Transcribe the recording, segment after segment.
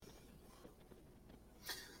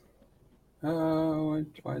Oh,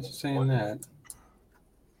 why is it saying that?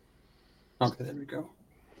 Okay, there we go.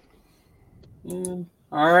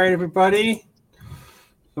 All right, everybody.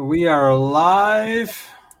 So we are live.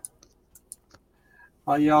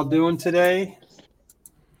 How y'all doing today?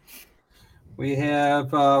 We're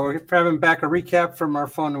having back a recap from our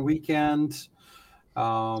fun weekend.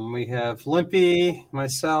 We have Limpy,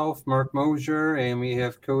 myself, Mark Mosier, and we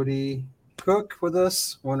have Cody Cook with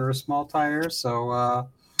us, winner of Small Tire. So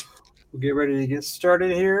we'll get ready to get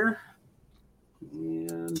started here.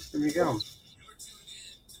 And here we go.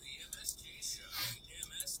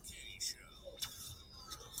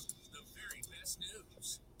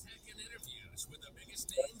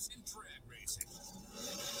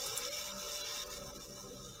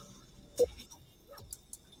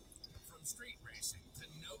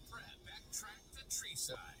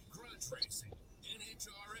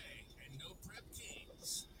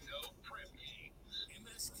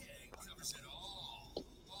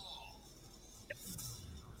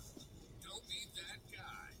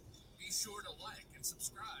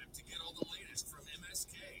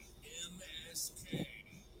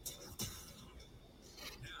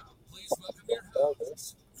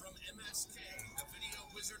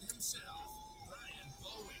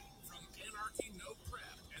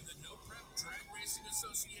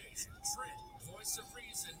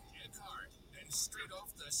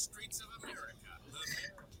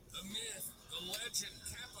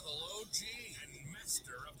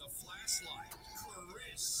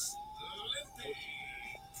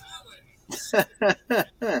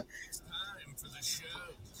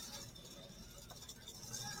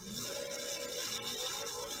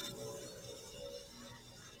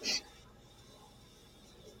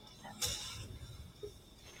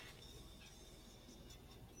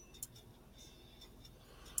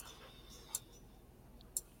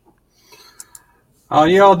 How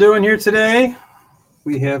y'all doing here today?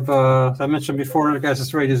 We have, as I mentioned before, guys,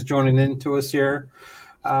 this radio is joining in to us here.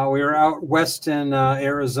 We were out west in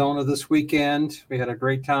Arizona this weekend. We had a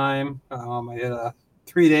great time. I had a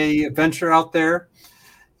 3-day adventure out there,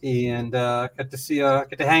 and got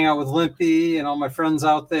to hang out with Limpy and all my friends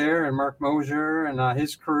out there, and Mark Mosier and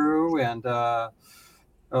his crew, and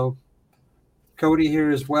Cody here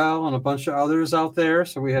as well, and a bunch of others out there.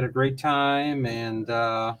 So we had a great time,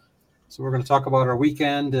 and so we're going to talk about our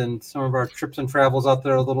weekend and some of our trips and travels out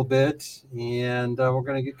there a little bit, and we're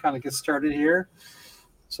going to get started here.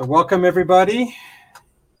 So welcome everybody,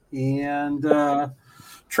 and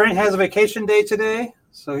Trent has a vacation day today,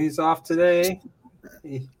 so he's off today,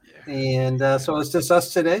 and so it's just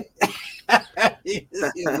us today.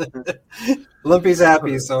 Limpy's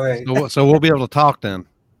happy, so hey. So we'll be able to talk then.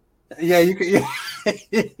 Yeah, you can.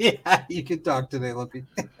 Yeah, you can talk today, Limpy.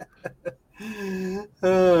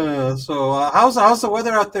 How's the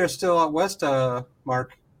weather out there still out west,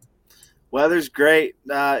 Mark? Weather's great.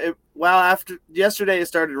 After yesterday it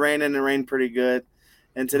started raining and rained pretty good,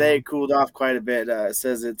 and today it cooled off quite a bit. It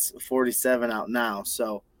says it's 47 out now,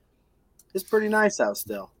 so it's pretty nice out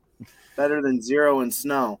still. Better than 0 and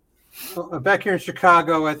snow. Well, back here in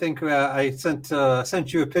Chicago, I think I sent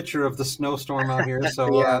you a picture of the snowstorm out here.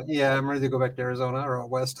 So yeah, I'm ready to go back to Arizona or out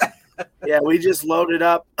west. Yeah, we just loaded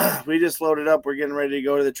up. We're getting ready to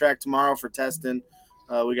go to the track tomorrow for testing.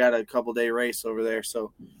 We got a couple-day race over there,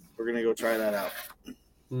 so we're gonna go try that out.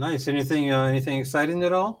 Nice. Anything exciting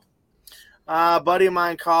at all? A buddy of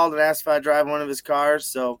mine called and asked if I'd drive one of his cars,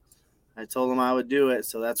 so I told him I would do it.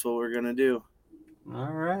 So that's what we're gonna do. All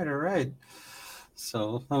right.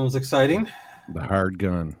 So that was exciting. The hired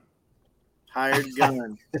gun. Hired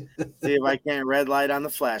gun. See if I can't red light on the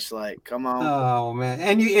flashlight. Come on. Oh man,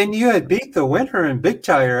 and you had beat the winner in Big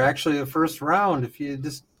Tire actually the first round. If you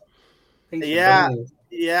just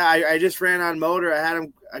I just ran on motor. I had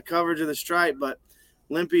him a coverage of the stripe, but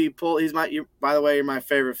Limpy pulled. By the way, you're my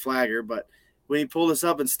favorite flagger. But when he pulled us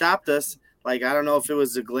up and stopped us, like I don't know if it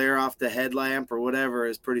was the glare off the headlamp or whatever.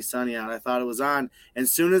 It's pretty sunny out. I thought it was on, and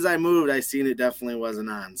as soon as I moved, I seen it definitely wasn't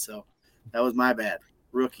on. So that was my bad,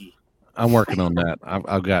 rookie. I'm working on that.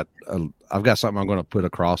 I've got something I'm going to put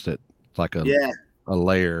across it. It's like a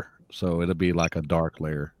layer, so it'll be like a dark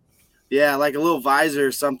layer. Yeah, like a little visor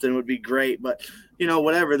or something would be great. But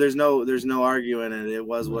whatever. There's no arguing it. It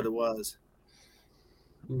was what it was.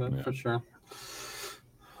 For sure.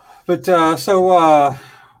 But I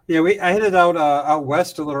headed out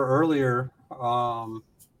west a little earlier. And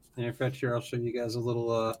in fact, here I'll show you guys a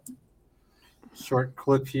little short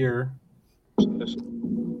clip here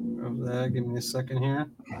of that. Give me a second here.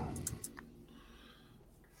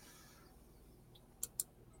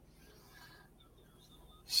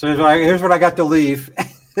 So here's what I got to leave.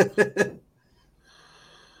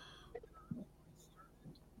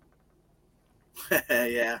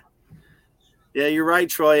 Yeah. Yeah, you're right,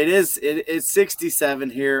 Troy. It's 67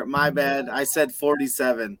 here. My bad. I said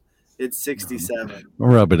 47. It's 67.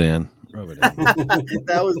 Rub it in.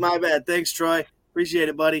 That was my bad. Thanks, Troy. Appreciate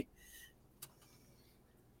it, buddy.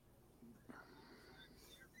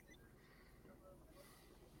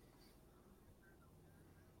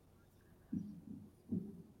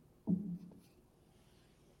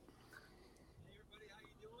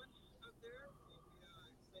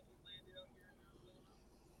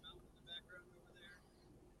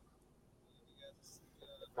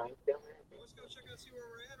 Let's go check out, see where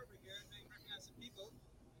we're at over here. I may recognize some people.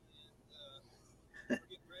 And we're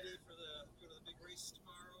getting ready for go to the big race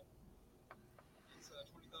tomorrow. It's a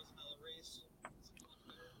 $20,000 race.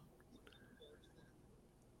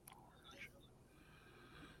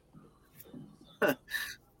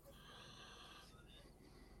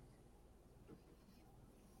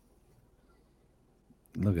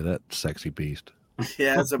 Look at that sexy beast.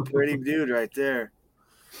 Yeah, that's a pretty dude right there.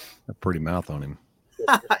 A pretty mouth on him.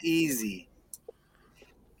 Easy.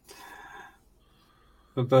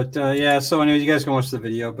 But yeah, so anyways, you guys can watch the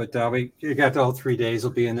video. But we got all 3 days.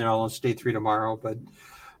 We'll be in there all on day 3 tomorrow. But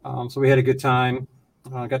so we had a good time.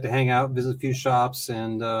 Got to hang out, visit a few shops,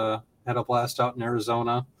 and had a blast out in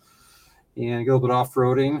Arizona and get a little bit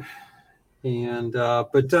off-roading. And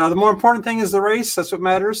but the more important thing is the race. That's what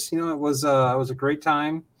matters. You know, it was a great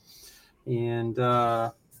time. And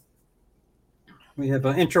we have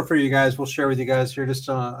an intro for you guys. We'll share with you guys here just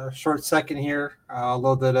a short second here. I'll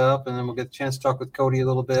load that up, and then we'll get a chance to talk with Cody a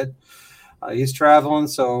little bit. He's traveling,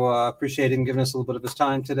 so appreciate him giving us a little bit of his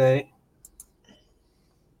time today.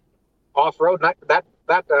 Off-road, that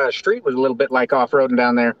street was a little bit like off-roading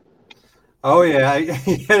down there. Oh, yeah.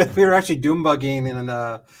 We were actually dune buggying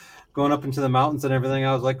and going up into the mountains and everything.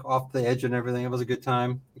 I was like off the edge and everything. It was a good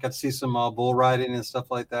time. Got to see some bull riding and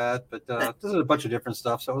stuff like that. But this is a bunch of different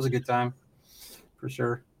stuff, so it was a good time. For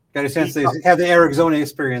sure. Got a chance to have the Arizona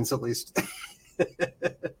experience at least.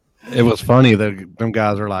 It was funny that them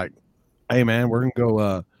guys are like, "Hey man, we're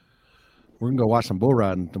gonna go watch some bull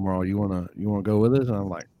riding tomorrow. You wanna go with us?" And I'm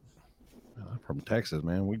like, "I'm from Texas,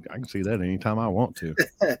 man. I can see that anytime I want to."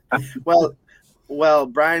 Well,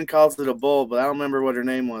 Brian calls it a bull, but I don't remember what her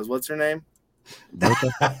name was. What's her name?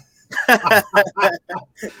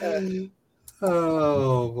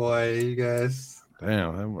 Oh boy, you guys.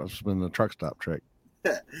 Damn, that must have been the truck stop trick.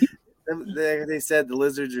 They said the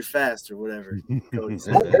lizards are fast or whatever. Cody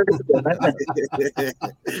said.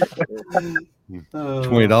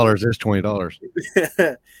 $20 is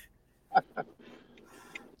 $20.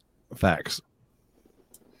 Facts.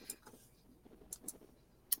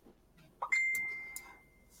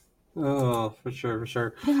 Oh, for sure.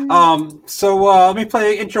 So let me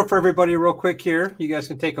play an intro for everybody real quick here. You guys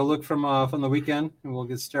can take a look from the weekend, and we'll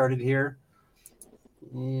get started here.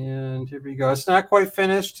 And here we go. It's not quite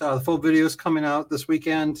finished. The full video is coming out this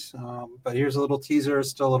weekend, but here's a little teaser. It's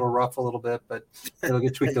still a little rough a little bit, but it'll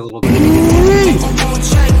get tweaked a little bit.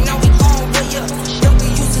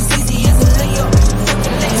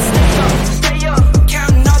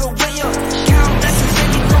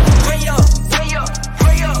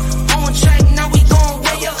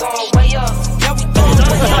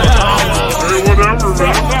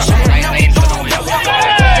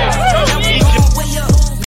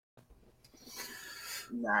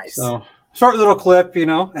 Nice. So short little clip, you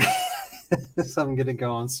know, something get it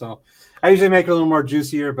going. So I usually make it a little more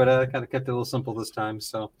juicier, but I kind of kept it a little simple this time.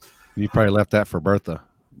 So you probably left that for Bertha.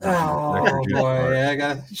 Oh boy, yeah, I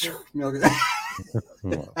got milk.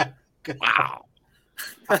 Wow.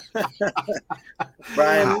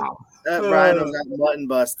 Brian was that mutton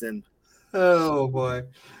busting. Oh boy.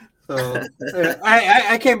 So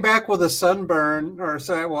I came back with a sunburn, or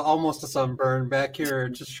sorry, well, almost a sunburn back here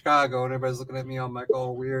to Chicago, and everybody's looking at me all like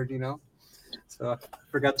all weird, you know. So I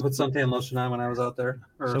forgot to put suntan lotion on when I was out there.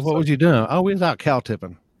 So what was you doing? Oh, we was out cow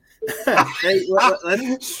tipping. Hey,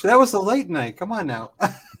 that was a late night. Come on now.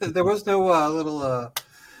 There was no little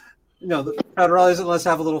the federalize it. Let's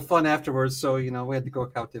have a little fun afterwards. So we had to go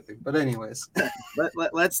cow tipping. But anyways,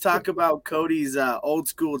 let's talk about Cody's old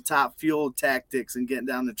school top fuel tactics and getting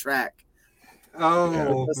down the track.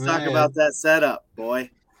 Oh, let's talk about that setup, boy.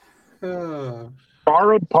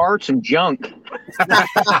 Borrowed parts and junk.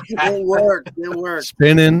 It worked.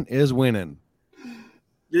 Spinning is winning.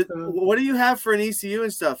 What do you have for an ECU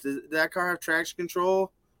and stuff? Does that car have traction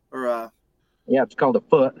control or Yeah, it's called a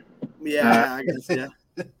foot. Yeah, I guess. Yeah.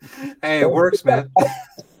 Hey, it works, man.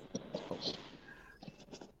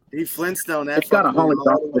 He Flintstone that. It's got a Holly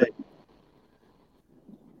Dominate.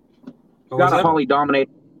 Got a Holly Dominate.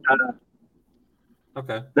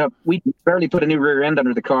 Okay. We barely put a new rear end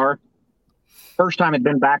under the car. First time I'd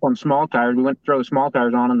been back on small tires. We went to throw the small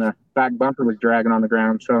tires on, and the back bumper was dragging on the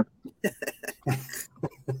ground. So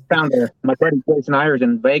found my buddy Jason Ayers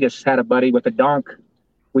in Vegas had a buddy with a donk.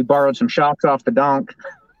 We borrowed some shocks off the donk.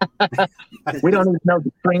 We don't even know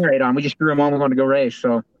the spring rate on. We just threw them on. We wanted to go race.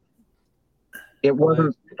 So it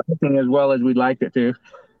wasn't working as well as we'd liked it to.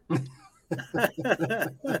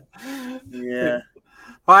 Yeah.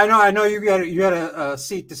 Well, I know you had a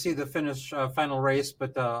seat to see the final race,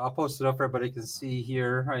 but I'll post it up for everybody can see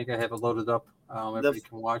here. I think I have it loaded up. Everybody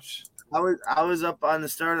can watch. I was up on the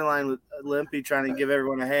starting line with Limpy trying to give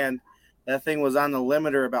everyone a hand. That thing was on the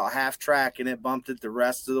limiter about half track, and it bumped it the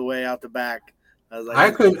rest of the way out the back. I was like,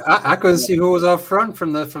 I couldn't see who was up front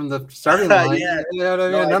from the starting line. Yeah. You know what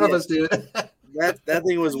I mean? None of us did. That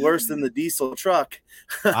thing was worse than the diesel truck.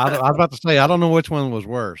 I was about to say, I don't know which one was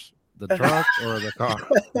worse, the truck or the car.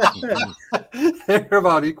 They're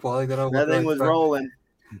about equal. That thing was rolling.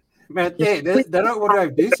 Man, hey, that all-wheel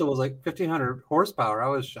drive diesel was like 1,500 horsepower. I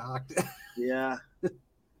was shocked. Yeah.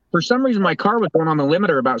 For some reason, my car was going on the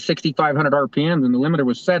limiter about 6,500 RPMs, and the limiter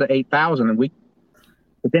was set at 8,000. And it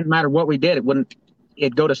didn't matter what we did;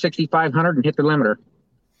 it'd go to 6,500 and hit the limiter.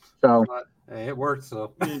 So hey, it worked.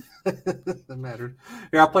 So it mattered.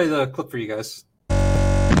 Here, I'll play the clip for you guys.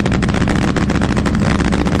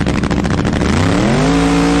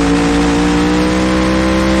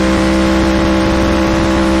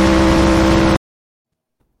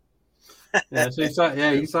 Yeah, so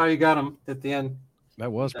you saw you got him at the end.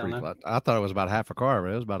 That was pretty close. I thought it was about half a car,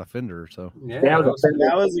 but it was about a fender or so. Yeah, that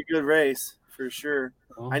was a good race for sure.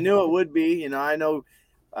 I knew it would be. I know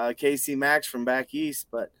KC Max from back east,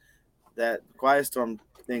 but that Quiet Storm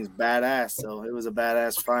thing's badass. So it was a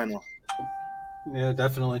badass final. Yeah,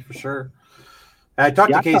 definitely for sure. I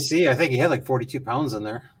talked to KC. I think he had like 42 pounds in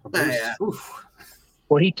there. Yeah.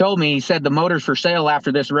 Well, he told me, he said the motor's for sale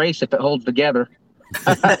after this race if it holds together.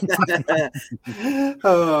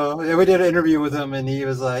 Oh, yeah, we did an interview with him, and he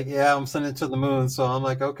was like, "Yeah, I'm sending it to the moon." So I'm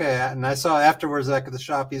like, "Okay." And I saw afterwards, like at the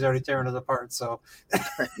shop, he's already tearing it apart. So he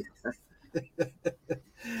said,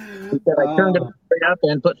 I turned it straight up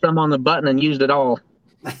and put some on the button and used it all.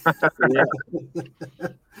 That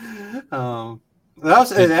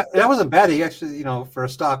wasn't bad. He actually, for a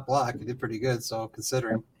stock block, he did pretty good. So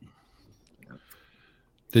considering.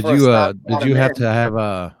 Did you have to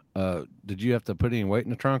have did you have to put any weight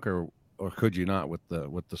in the trunk, or could you not with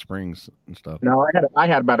the springs and stuff? No, I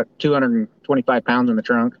had about 225 pounds in the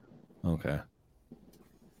trunk. Okay.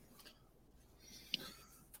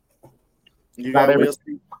 You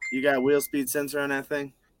got wheel speed sensor on that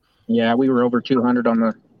thing? Yeah, we were over 200 on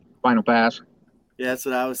the final pass. Yeah, that's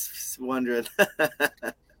what I was wondering.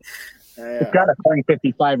 It's got a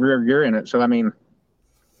 355 rear gear in it, so I mean,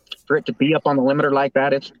 for it to be up on the limiter like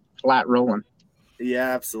that, it's flat rolling. Yeah,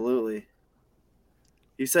 absolutely.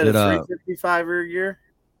 You said a 355 rear gear?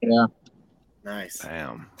 Yeah. Nice.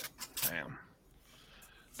 Damn.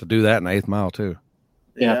 To do that in the 8th mile too.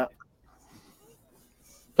 Yeah.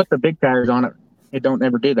 Put the big tires on it. It don't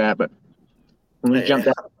ever do that, but when we jumped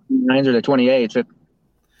out the 9s or the 28s,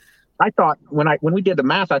 I thought when we did the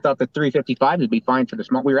math, I thought the 355 would be fine for the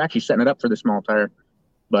small. We were actually setting it up for the small tire,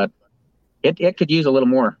 but it could use a little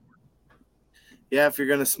more. Yeah, if you're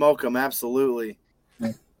going to smoke them, absolutely.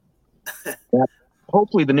 Yeah.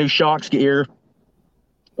 Hopefully the new shocks gear,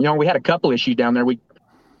 we had a couple issues down there. We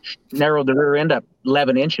narrowed the rear end up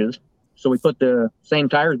 11 inches. So we put the same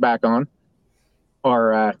tires back on.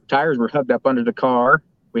 Our tires were hugged up under the car.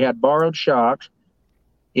 We had borrowed shocks.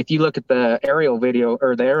 If you look at the aerial video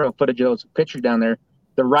or the aerial footage of those pictures down there,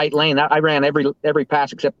 the right lane, I ran every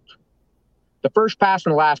pass except the first pass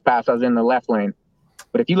and the last pass, I was in the left lane.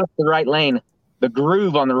 But if you look at the right lane, the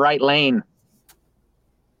groove on the right lane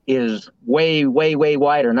is way, way, way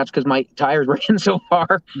wider. And that's because my tires were in so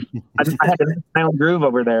far. I had to make my own groove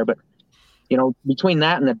over there. But, between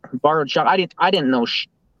that and the borrowed shock, I didn't know.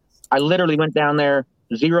 I literally went down there,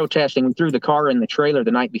 zero testing. We threw the car in the trailer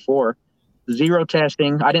the night before. Zero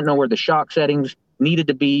testing. I didn't know where the shock settings needed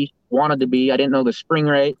to be, wanted to be. I didn't know the spring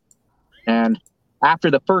rate. And after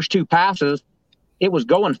the first 2 passes, it was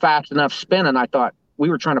going fast enough spinning. I thought, we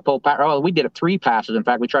were trying to pull power. Oh, we did it 3 passes. In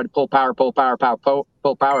fact, we tried to pull power.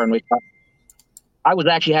 And I was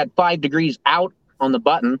actually had 5 degrees out on the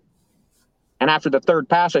button. And after the 3rd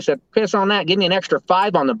pass, I said, piss on that. Give me an extra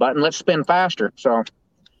 5 on the button. Let's spin faster. So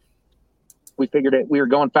we figured we were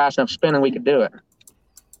going fast enough spinning, we could do it.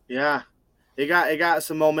 Yeah. It got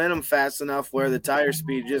some momentum fast enough where the tire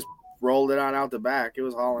speed just rolled it on out the back. It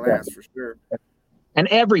was hauling ass for sure. And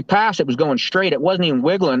every pass, it was going straight. It wasn't even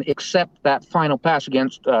wiggling except that final pass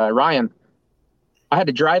against Ryan. I had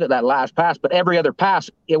to drive it that last pass, but every other pass,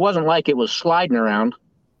 it wasn't like it was sliding around.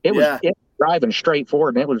 It was driving straight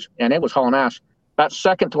forward, and it was hauling ass. That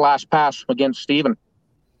second to last pass against Steven,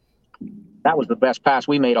 that was the best pass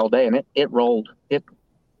we made all day, and it rolled. It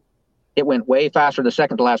went way faster the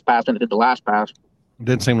second to last pass than it did the last pass. It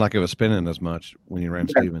didn't seem like it was spinning as much when you ran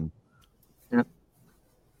Steven. Yeah.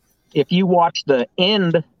 If you watch the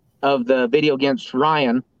end of the video against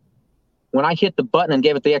Ryan, when I hit the button and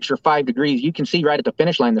gave it the extra 5 degrees, you can see right at the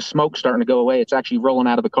finish line the smoke starting to go away. It's actually rolling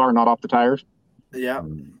out of the car, not off the tires. Yeah.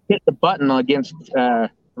 Hit the button against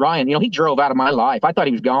Ryan. He drove out of my life. I thought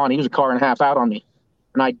he was gone. He was a car and a half out on me.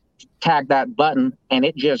 And I tagged that button, and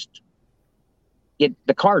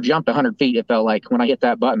the car jumped 100 feet, it felt like, when I hit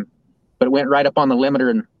that button. But it went right up on the limiter,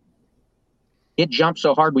 and it jumped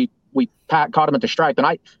so hard we caught him at the stripe.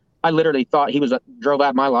 And I literally thought he drove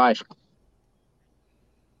out of my life.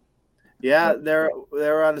 Yeah, they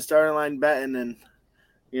were on the starting line betting, and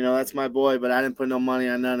that's my boy. But I didn't put no money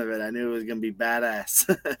on none of it. I knew it was gonna be badass.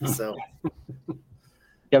 So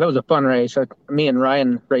yeah, that was a fun race. Me and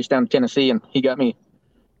Ryan raced down to Tennessee, and he got me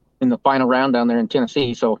in the final round down there in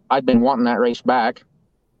Tennessee. So I've been wanting that race back.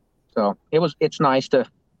 So it's nice to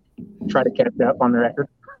try to catch up on the record.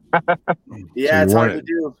 Yeah, it's hard to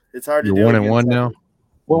do. It's hard to do. You're 1-1 now.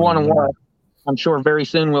 We're 1-1. I'm sure very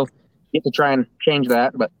soon we'll get to try and change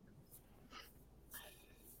that, but.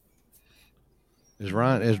 Is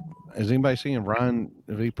anybody seeing Ryan?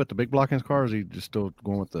 If he put the big block in his car, or is he just still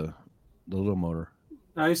going with the little motor?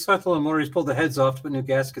 No, he's got the little motor. He's pulled the heads off to put new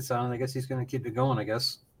gaskets on. I guess he's going to keep it going. I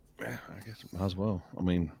guess. Yeah, I guess might as well. I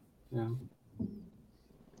mean, yeah.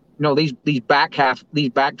 These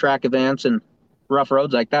backtrack events and rough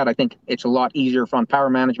roads like that, I think it's a lot easier on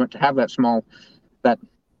power management to have that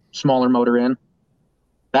smaller motor in.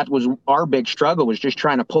 That was our big struggle, was just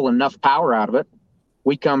trying to pull enough power out of it.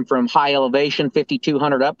 We come from high elevation,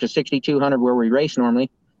 5,200 up to 6,200 where we race normally,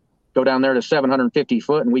 go down there to 750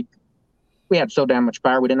 foot, and we had so damn much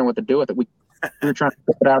power we didn't know what to do with it. We were trying to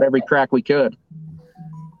put it out every crack we could,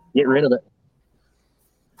 get rid of it.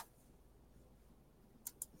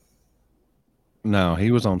 No, he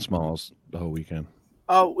was on smalls the whole weekend.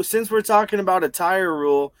 Oh, since we're talking about a tire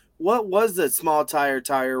rule, what was the small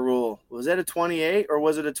tire rule? Was it a 28 or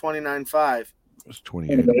was it a 29.5? It was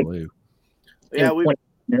 28, I believe. Yeah, we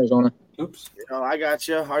Arizona. Oops. I got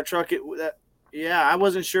you. Our truck. I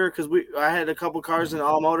wasn't sure because I had a couple cars in the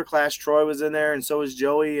all motor class. Troy was in there, and so was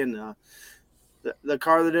Joey. And the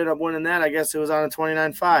car that ended up winning that, I guess it was on a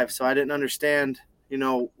 29.5. So I didn't understand,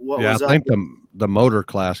 what was up. I think the motor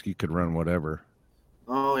class you could run whatever.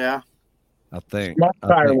 Oh yeah. I think. My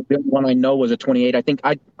tire, the one I know was a 28. I think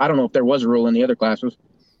I don't know if there was a rule in the other classes.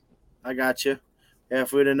 I got you. Yeah,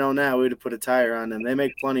 if we'd have known that, we'd have put a tire on them. They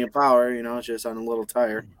make plenty of power, it's just on a little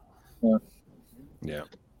tire. Yeah.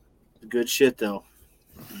 Good shit, though.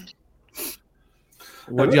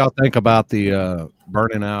 What do y'all think about the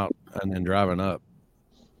burning out and then driving up?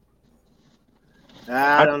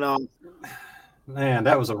 I don't know. Man,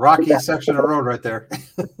 that was a rocky section of road right there.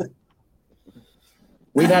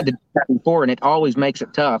 We've had to do that before, and it always makes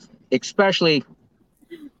it tough, especially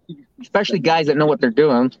guys that know what they're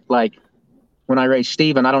doing, like – when I raced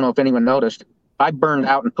Steven, I don't know if anyone noticed, I burned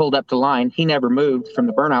out and pulled up to line. He never moved from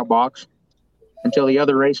the burnout box until the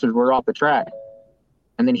other racers were off the track.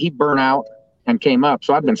 And then he burned out and came up.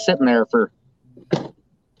 So I've been sitting there for 4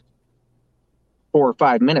 or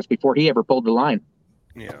 5 minutes before he ever pulled the line.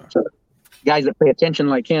 Yeah. So guys that pay attention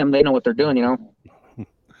like him, they know what they're doing,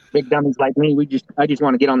 Big dummies like me, I just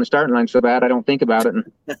want to get on the starting line so bad I don't think about it. And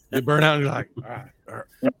you burn out and you're like, all right.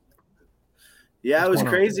 Yep. Yeah, it was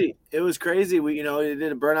crazy. It was crazy. We, they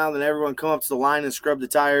did a burnout, and everyone come up to the line and scrub the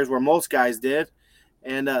tires where most guys did.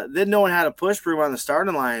 And then no one had a push broom on the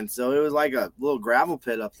starting line. So it was like a little gravel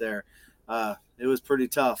pit up there. It was pretty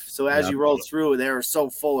tough. So as you rolled through, they were so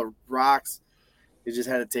full of rocks, you just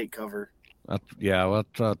had to take cover. I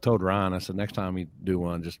told Ryan, I said, next time you do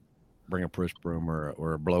one, just bring a push broom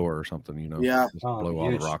or a blower or something, Yeah. Just blow all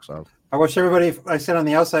the rocks off. I wish everybody, I sit on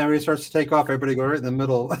the outside and everybody starts to take off, everybody go right in the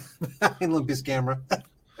middle behind Limpy's camera.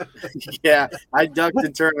 Yeah, I ducked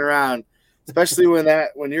and turned around, especially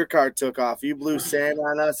when your car took off. You blew sand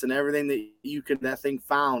on us and everything that thing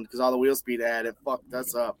found because all the wheel speed it had, it fucked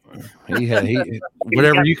us up. He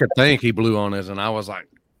whatever you could think he blew on us, and I was like,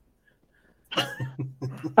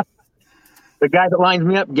 the guy that lines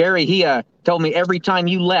me up, Gary, he told me every time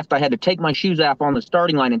you left, I had to take my shoes off on the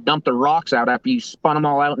starting line and dump the rocks out after you spun them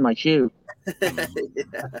all out in my shoe.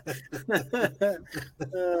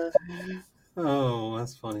 Oh,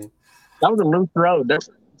 that's funny. That was a loose road.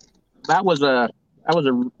 That was a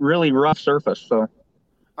really rough surface. So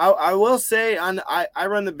I will say I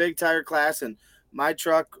run the big tire class, and my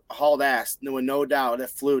truck hauled ass, no doubt. It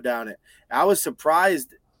flew down it. I was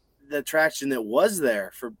surprised the traction that was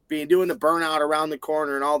there for doing the burnout around the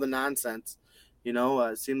corner and all the nonsense.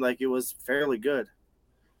 It seemed like it was fairly good.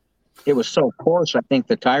 It was so coarse. I think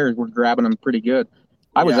the tires were grabbing them pretty good.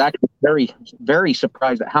 I was actually very, very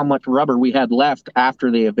surprised at how much rubber we had left after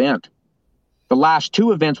the event. The last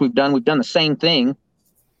 2 events we've done the same thing.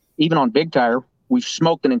 Even on big tire, we've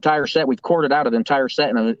smoked an entire set. We've corded out an entire set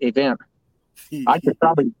in an event. I could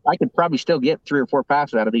probably still get 3 or 4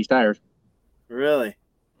 passes out of these tires. Really?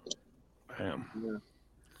 Damn.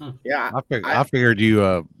 Yeah. I figured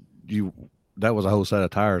you that was a whole set of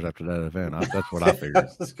tires after that event. That's what I figured. I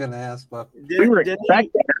was gonna ask, but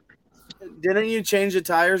didn't you change the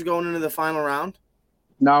tires going into the final round?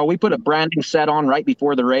 No, we put a brand new set on right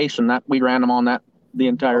before the race, and that we ran them on that the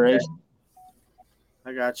entire race.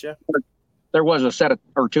 I got you. There was a set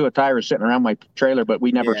or 2 of tires sitting around my trailer, but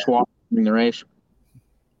we never swapped in the race.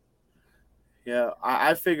 Yeah,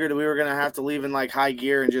 I figured we were going to have to leave in like high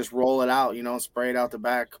gear and just roll it out, spray it out the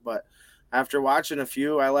back. But after watching a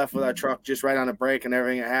few, I left with our truck just right on a brake and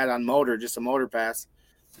everything it had on motor, just a motor pass.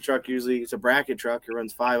 The truck it's a bracket truck. It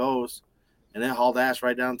runs 5.0s, and it hauled ass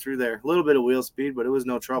right down through there. A little bit of wheel speed, but it was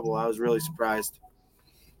no trouble. I was really surprised.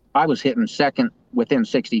 I was hitting second within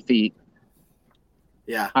 60 feet.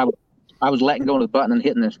 Yeah. I was letting go of the button and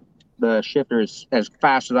hitting the shifter as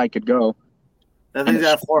fast as I could go. That thing's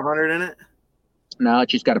got 400 in it? No, it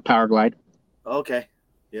just got a power glide. Okay.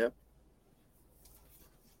 Yep.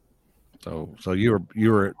 So you were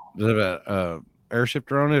did it have a air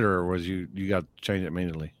shifter on it, or was you got to change it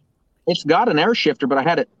manually? It's got an air shifter, but I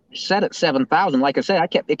had it set at 7,000. Like I said,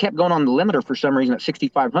 it kept going on the limiter for some reason at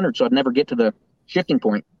 6,500, so I'd never get to the shifting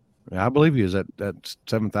point. Yeah, I believe you is at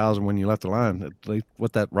 7,000 when you left the line. At least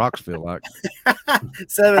what that rocks feel like.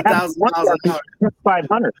 7,000 miles an hour.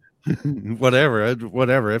 500. whatever.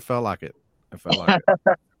 It felt like it.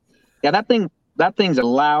 Yeah, that thing's a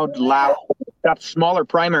loud. Got smaller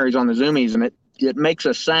primaries on the zoomies, and it makes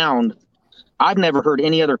a sound. I've never heard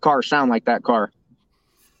any other car sound like that car.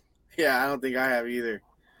 Yeah, I don't think I have either.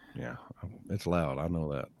 Yeah, it's loud. I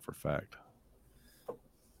know that for a fact.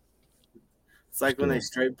 It's like when they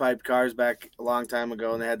straight piped cars back a long time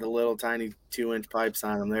ago, and they had the little tiny 2-inch pipes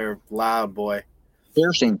on them. They're loud, boy.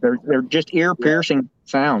 Piercing. They're just ear piercing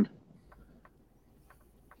sound.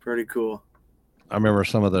 Pretty cool. I remember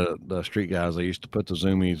some of the street guys, they used to put the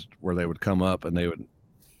zoomies where they would come up and they would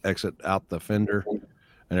exit out the fender,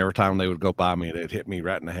 and every time they would go by me, they'd hit me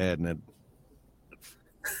right in the head, and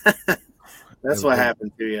That's what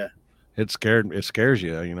happened to you. It scares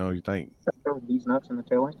you. You think These nuts in the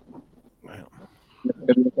tail light. Wow.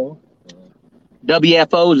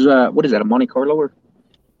 WFO's what is that, a Monte Carlo? Or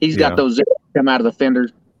he's got those zips come out of the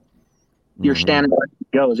fenders. You're standing where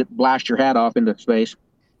it goes, it blasts your hat off into space.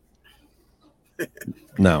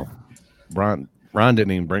 No, Ron didn't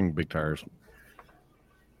even bring big tires.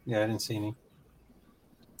 Yeah, I didn't see any.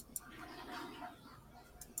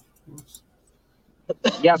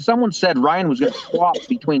 Yeah, someone said Ryan was going to swap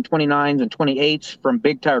between 29s and 28s from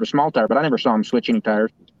big tire to small tire, but I never saw him switch any tires.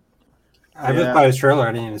 I was by his trailer.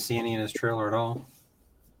 I didn't even see any in his trailer at all.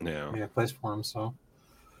 Yeah. Yeah, place for him. So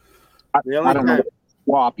I don't know.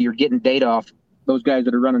 Swap. You're getting data off those guys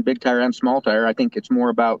that are running big tire and small tire. I think it's more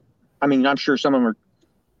about. I mean, I'm sure some of them are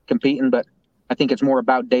competing, but I think it's more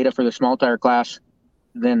about data for the small tire class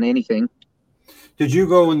than anything. did you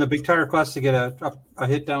go in the big tire class to get a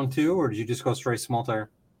hit down too, or did you just go straight small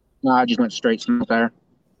tire? No, I just went straight small tire.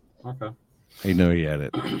 Okay. He knew he had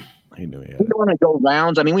it. We normally go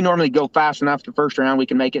rounds. I mean, we normally go fast enough. The first round we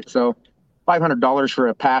can make it. So $500 for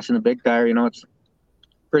a pass in the big tire, it's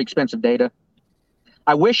pretty expensive data.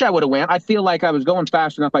 I wish I would have went. I feel like I was going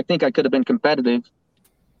fast enough. I think I could have been competitive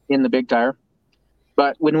in the big tire.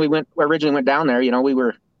 But when we originally went down there, we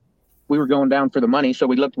were going down for the money. So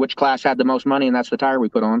we looked which class had the most money, and that's the tire we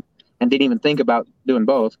put on, and didn't even think about doing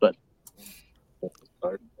both. But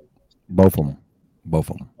both of them. Both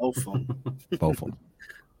of them.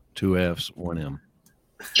 2 Fs, 1 M.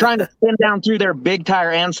 Trying to spin down through their big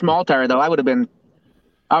tire and small tire, though, I would have been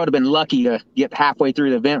lucky to get halfway through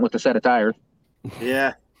the event with a set of tires.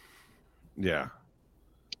 Yeah. Yeah.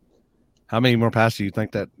 How many more passes do you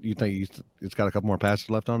think it's got a couple more passes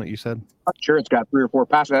left on it, you said? I'm sure it's got 3 or 4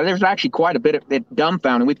 passes. There's actually quite a bit of it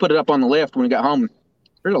dumbfounded. We put it up on the lift when we got home.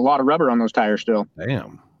 There's a lot of rubber on those tires still.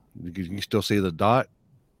 Damn. You still see the dot?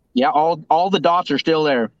 Yeah, all the dots are still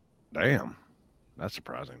there. Damn. That's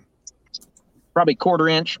surprising. Probably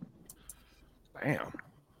 1/4 inch. Damn.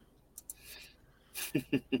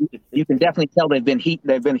 You can definitely tell they've been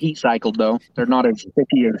heat cycled though. They're not as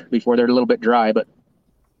sticky as before. They're a little bit dry, but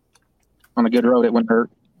on a good road it wouldn't hurt.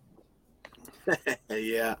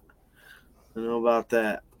 Yeah, I know about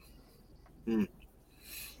that.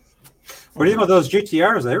 What do you think about those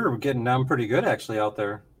GTRs? They were getting down pretty good actually out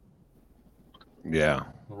there. Yeah.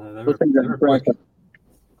 They were quick.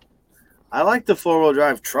 I like the 4-wheel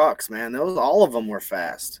drive trucks, man. All of them were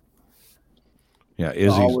fast. Yeah,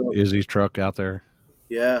 Izzy's truck out there.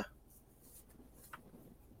 Yeah.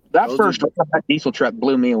 That that diesel truck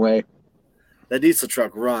blew me away. That diesel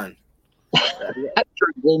truck run. That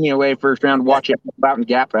truck blew me away first round. Watch it out and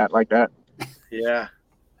gap that like that. Yeah.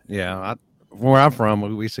 Yeah. Where I'm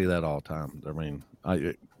from, we see that all the time. I mean,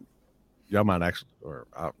 y'all might actually,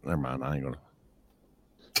 never mind. I ain't gonna.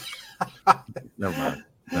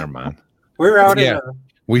 Never mind. We were out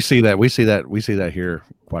we see that here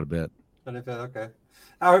quite a bit. Okay.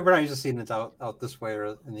 We're not usually seeing it out this way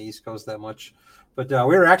or in the East Coast that much. But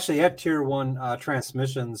we were actually at Tier 1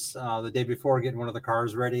 Transmissions the day before getting one of the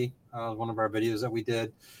cars ready. One of our videos that we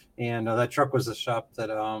did. And that truck was the shop that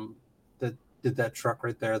did that truck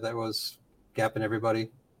right there that was gapping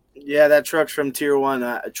everybody. Yeah, that truck's from Tier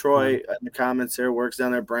 1. Troy in the comments there works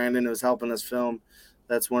down there. Brandon was helping us film.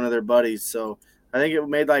 That's one of their buddies. So I think it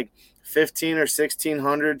made like 1,500 or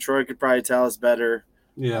 1,600. Troy could probably tell us better.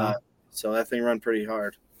 Yeah. So that thing run pretty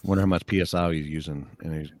hard. Wonder how much PSI he's using,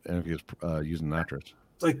 and if he's using nitrous.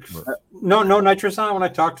 Like no nitrous on it when I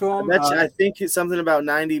talked to him. I think it's something about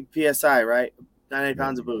 90 PSI, right? 90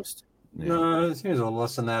 pounds of boost. Yeah. No, it seems a little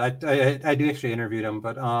less than that. I do actually interviewed him,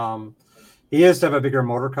 but he is to have a bigger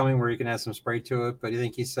motor coming where you can add some spray to it. But I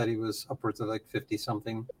think he said he was upwards of like 50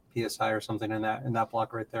 something PSI or something in that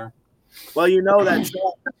block right there. Well, you know that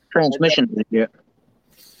transmission. Yeah.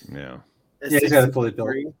 Yeah, he's got it fully built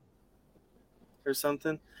or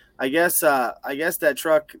something. I guess that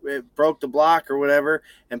truck it broke the block or whatever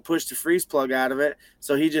and pushed the freeze plug out of it.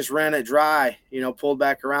 So he just ran it dry, pulled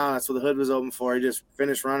back around. That's what the hood was open for. He just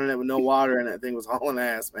finished running it with no water in it. That thing was hauling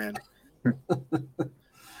ass, man.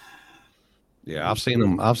 Yeah, I've seen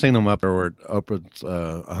them up there where upwards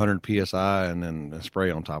 100 PSI and then a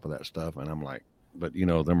spray on top of that stuff. And I'm like, but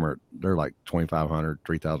they're like 2,500,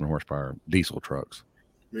 3,000 horsepower diesel trucks.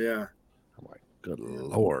 Yeah. I'm like, good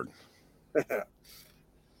Lord.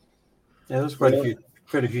 Yeah, there's quite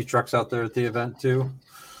a few trucks out there at the event too.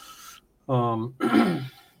 I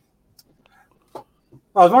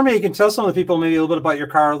was wondering if you can tell some of the people maybe a little bit about your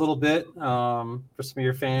car a little bit. For some of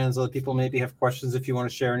your fans, other people maybe have questions if you want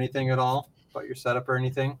to share anything at all about your setup or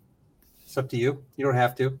anything. It's up to you. You don't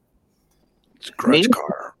have to. It's a grudge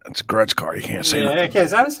car. It's a grudge car. You can't say nothing. Okay,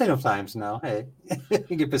 I would say no times now. Hey, you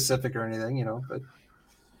can get Pacific or anything,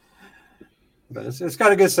 but it's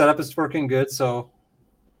got a good setup. It's working good, so.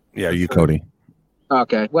 Yeah, you, Cody.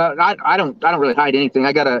 Okay. Well, I don't really hide anything.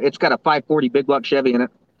 It's got a 540 big block Chevy in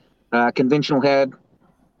it, conventional head.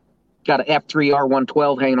 Got an F3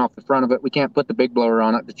 R112 hanging off the front of it. We can't put the big blower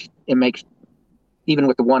on it. It makes, even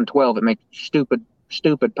with the 112, it makes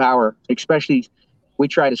stupid power. Especially, we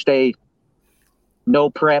try to stay no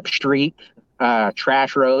prep street,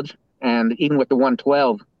 trash roads, and even with the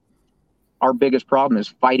 112, our biggest problem is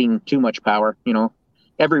fighting too much power.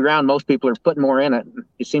 Every round, most people are putting more in it.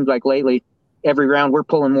 It seems like lately, every round we're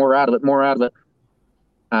pulling more out of it.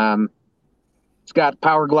 It's got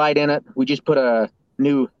power glide in it. We just put a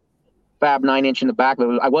new Fab 9-inch in the back.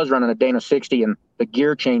 I was running a Dana 60, and the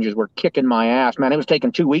gear changes were kicking my ass. Man, it was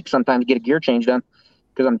taking 2 weeks sometimes to get a gear change done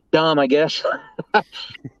because I'm dumb, I guess.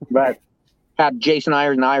 But had Jason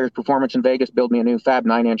Ayers and Ayers Performance in Vegas build me a new Fab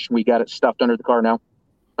 9-inch. We got it stuffed under the car now,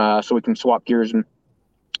 so we can swap gears and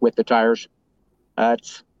with the tires.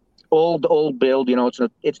 It's old build,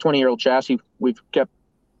 it's 20-year-old chassis. We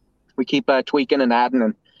keep tweaking and adding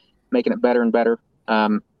and making it better and better.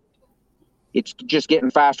 It's just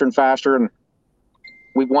getting faster and faster, and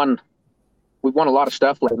we've won a lot of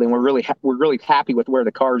stuff lately. And we're really happy with where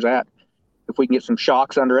the car's at. If we can get some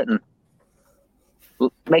shocks under it and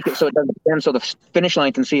make it so it doesn't bend, so the finish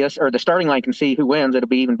line can see us, or the starting line can see who wins, it'll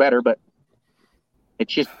be even better. But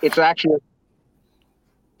it's actually.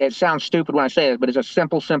 It sounds stupid when I say it, but it's a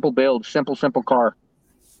simple build, simple car.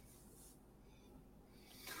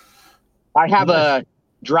 I have a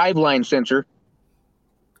driveline sensor.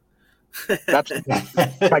 That's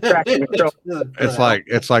my traction control. It's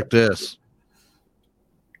like this.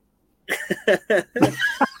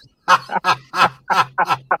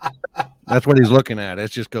 That's what he's looking at. It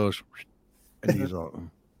just goes, and he's all.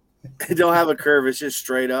 It don't have a curve. It's just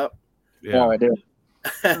straight up. Yeah, I do.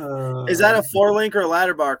 Is that a 4-link or a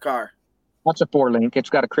ladder bar car? That's a 4-link. It's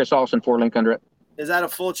got a Chris Olson 4-link under it. Is that a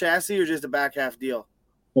full chassis or just a back half deal?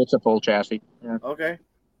 It's a full chassis. Yeah. Okay.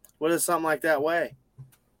 What does something like that weigh?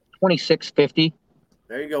 2650.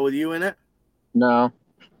 There you go. With you in it? No.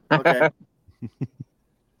 Okay.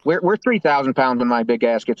 We're 3,000 pounds when my big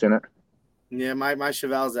ass gets in it. Yeah, my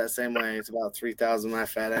Chevelle's that same way. It's about 3,000. My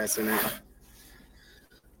fat ass in it.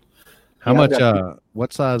 How much?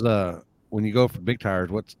 What size? When you go for big tires,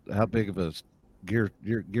 how big of a gear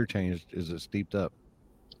change is it steeped up?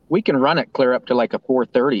 We can run it clear up to like a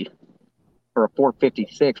 430 or a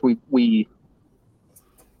 456. We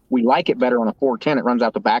like it better on a 410. It runs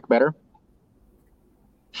out the back better.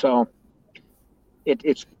 So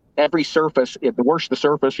it's every surface. The worse the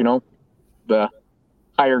surface, the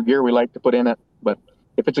higher gear we like to put in it. But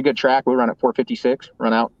if it's a good track, we run at 456.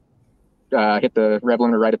 Run out, hit the rev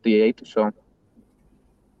limiter right at the 8th. So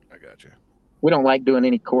I got you. We don't like doing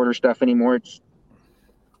any quarter stuff anymore.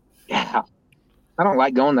 I don't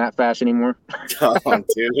like going that fast anymore. Oh,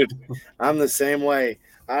 dude, I'm the same way.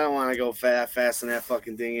 I don't want to go fast in that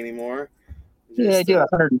fucking thing anymore. I do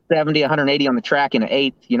 170, 180 on the track in an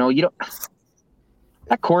 8th. You don't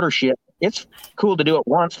that quarter shit. It's cool to do it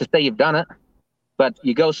once to say you've done it, but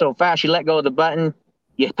you go so fast, you let go of the button,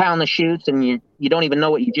 you pound the chutes, and you don't even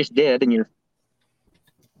know what you just did, and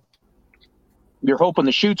you're hoping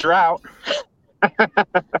the chutes are out.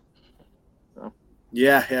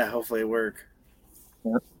 Yeah. Hopefully it work.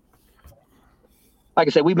 Yeah. Like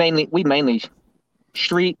I said, we mainly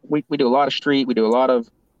street. We do a lot of street. We do a lot of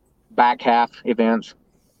back half events,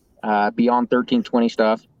 beyond 1320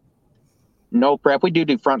 stuff. No prep. We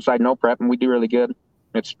do front side no prep, and we do really good.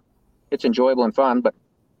 It's enjoyable and fun, but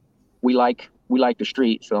we like the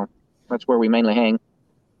street, so that's where we mainly hang.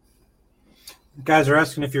 Guys are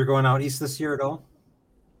asking if you're going out east this year at all.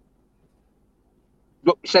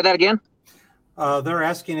 Say that again. They're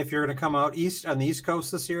asking if you're going to come out east on the East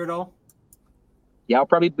Coast this year at all. Yeah, I'll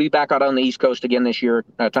probably be back out on the East Coast again this year,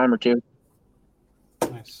 a time or two.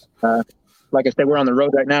 Nice. Like I said, we're on the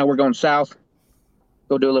road right now. We're going south.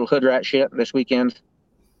 Go do a little hood rat shit this weekend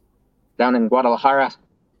down in Guadalajara.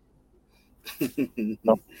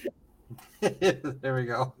 There we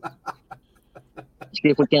go. See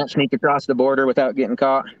if we can't sneak across the border without getting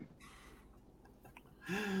caught.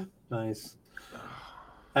 Nice.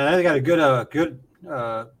 And I got a good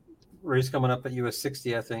race coming up at US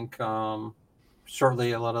 60. I think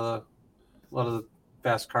shortly a lot of the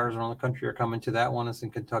fast cars around the country are coming to that one. It's in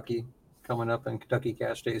Kentucky, coming up, in Kentucky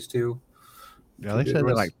Cash Days too. Yeah, they said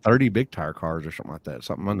they're like 30 big tire cars or something like that.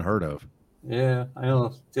 Something unheard of. Yeah, I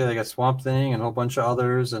know. Yeah, they got Swamp Thing and a whole bunch of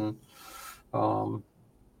others, and I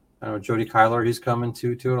know Jody Kyler, he's coming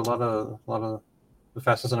too. A lot of the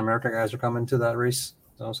fastest in America guys are coming to that race.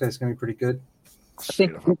 So I'll say it's gonna be pretty good. I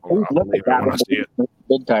think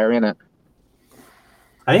big tire in it.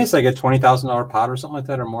 I think it's like a $20,000 pot or something like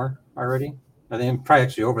that or more already. I think I'm probably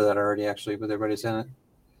actually over that already, but everybody's in it,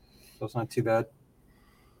 so it's not too bad.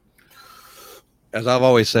 As I've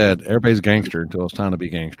always said, everybody's gangster until it's time to be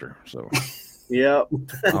gangster. So, yep,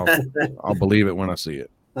 I'll believe it when I see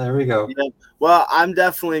it. There we go. Yeah. Well, I'm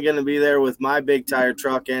definitely going to be there with my big tire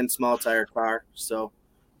truck and small tire car, so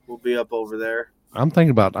we'll be up over there. I'm thinking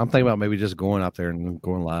about maybe just going out there and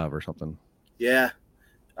going live or something. Yeah,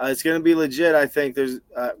 it's going to be legit. I think there's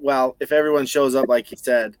if everyone shows up like he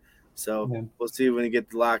said. So We'll see when you get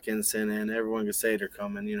the lock-ins in and everyone can say they're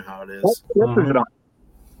coming. You know how it is. What strip is it on?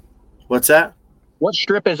 What's that? What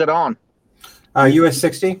strip is it on? US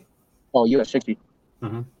 60. Oh, US 60.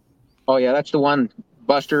 Mm-hmm. Oh, yeah, that's the one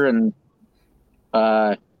Buster and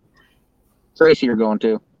Tracy are going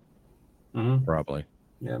to. Mm-hmm. Probably.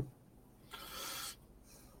 Yeah.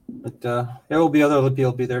 But there will be other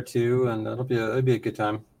people will be there too, and it'll be a good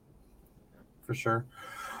time for sure.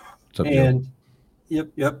 And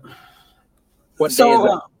yep. What day is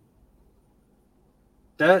that?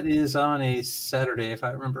 That is on a Saturday, if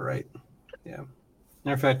I remember right. Yeah.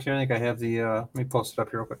 Matter of fact, I think I have the. Let me post it up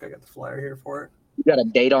here real quick. I got the flyer here for it. You got a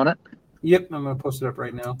date on it? Yep, I'm gonna post it up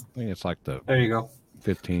right now. I think it's like the. There you go.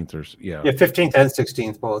 15th or yeah. Yeah, 15th and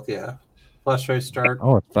 16th both. Yeah. Flash race start.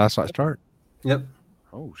 Oh, it's flash race start. Yep.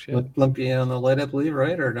 Oh shit. Olympia on the light, I believe,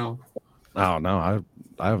 right or no? Oh no,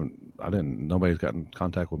 I haven't. I didn't. Nobody's gotten in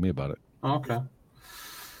contact with me about it. Oh, okay.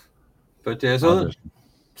 But yeah, so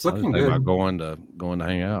it's looking good. About going to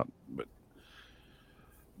hang out, but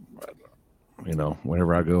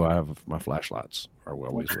whenever I go, I have my flashlights are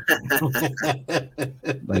always with me.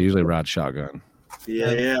 They usually ride shotgun.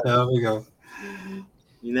 Yeah. There we go.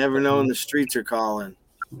 You never know when the streets are calling.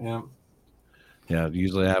 Yeah. Yeah,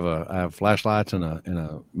 usually I have flashlights and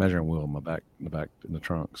a measuring wheel in the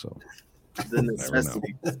trunk. So the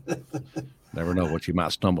necessity. never know what you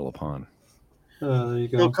might stumble upon. There you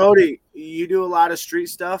go. So Cody, you do a lot of street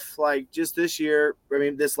stuff. Like just this year, I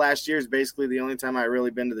mean, this last year is basically the only time I really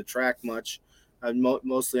been to the track much.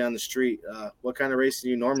 Mostly on the street. What kind of racing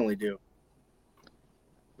do you normally do?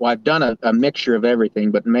 Well, I've done a mixture of everything,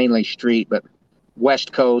 but mainly street. But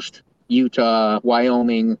West Coast, Utah,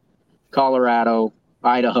 Wyoming, Colorado,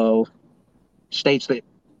 Idaho, states that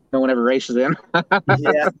no one ever races in.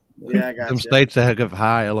 Yeah, I got Some states that have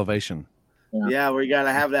high elevation. Yeah, we got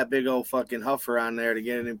to have that big old fucking huffer on there to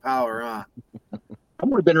get it in power, huh? I've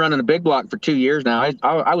only been running a big block for 2 years now.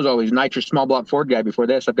 I was always nitrous small block Ford guy before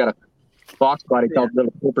this. I've got a box body called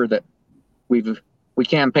Little Cooper that we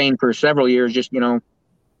campaigned for several years. Just,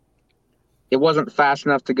 it wasn't fast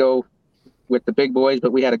enough to go with the big boys,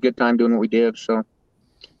 but we had a good time doing what we did. So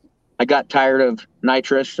I got tired of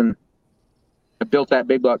nitrous and I bought that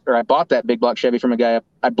big block Chevy from a guy.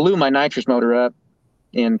 I blew my nitrous motor up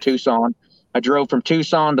in Tucson. I drove from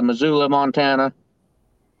Tucson to Missoula, Montana,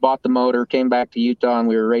 bought the motor, came back to Utah, and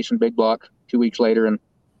we were racing big block 2 weeks later and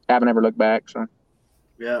haven't ever looked back. So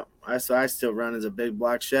yeah, I still run as a big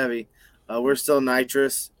block Chevy. We're still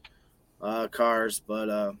nitrous cars,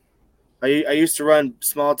 but I used to run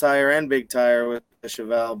small tire and big tire with the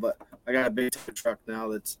Chevelle, but I got a big truck now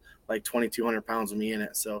that's like 2,200 pounds of me in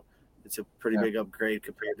it, so it's a pretty big upgrade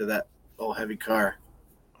compared to that old heavy car.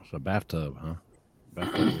 It's a bathtub, huh?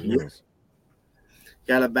 Bathtub wheels.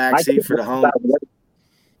 Got a back seat for the home.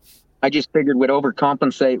 I just figured we'd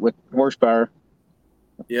overcompensate with horsepower.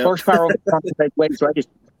 Yep. Horsepower overcompensates weight, so I just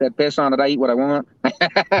said, piss on it. I eat what I want.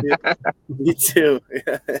 Yeah, me too.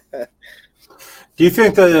 Do you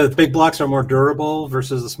think the big blocks are more durable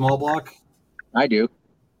versus the small block? I do.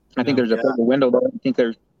 I think there's a bigger window, though. I think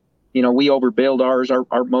there's, we overbuild ours.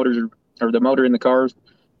 Our motors are the motor in the cars.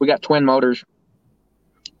 We got twin motors.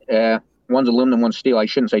 One's aluminum, one's steel. I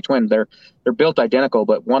shouldn't say twin. They're built identical,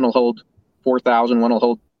 but one will hold 4,000, one will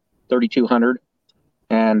hold 3,200.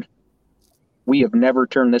 And we have never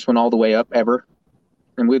turned this one all the way up ever.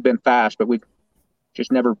 And we've been fast, but we've just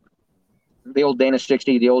never. The old Dana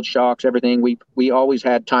 60, the old shocks, everything. We always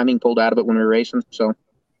had timing pulled out of it when we were racing. So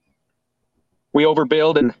we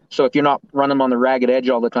overbuild, and so if you're not running them on the ragged edge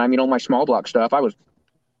all the time, my small block stuff. I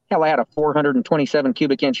had a 427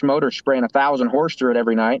 cubic inch motor spraying 1,000 horse through it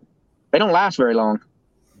every night. They don't last very long.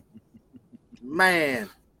 Man,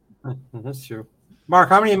 that's true. Mark,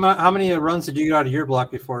 how many runs did you get out of your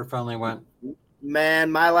block before it finally went?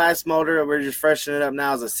 Man, my last motor, we're just freshening it up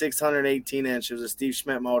now, is a 618 inch. It was a Steve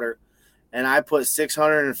Schmidt motor, and I put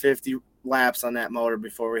 650 laps on that motor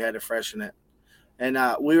before we had to freshen it. And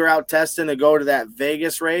we were out testing to go to that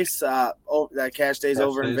Vegas race, that Cash Days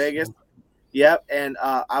over in Vegas. Yep, and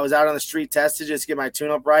I was out on the street tested just to get my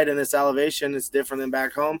tune-up right in this elevation. It's different than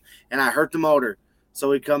back home, and I hurt the motor. So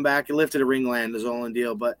we come back and lifted a ringland is the only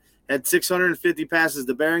deal. But at 650 passes,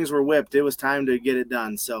 the bearings were whipped. It was time to get it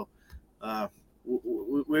done. So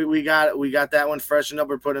we got that one freshened up.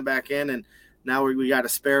 We're putting it back in, and now we got a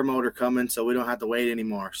spare motor coming, so we don't have to wait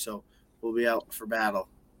anymore. So we'll be out for battle.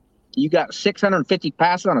 You got 650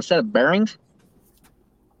 passes on a set of bearings?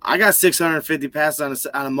 I got 650 passes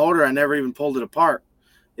on a motor. I never even pulled it apart.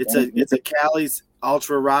 It's a Cali's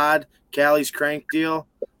Ultra Rod, Cali's crank deal.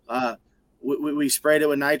 We sprayed it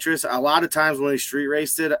with nitrous. A lot of times when we street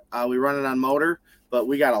raced it, we run it on motor, but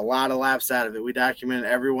we got a lot of laps out of it. We documented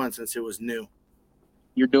every one since it was new.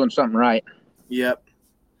 You're doing something right. Yep.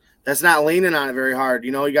 That's not leaning on it very hard.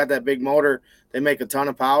 You got that big motor. They make a ton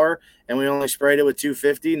of power, and we only sprayed it with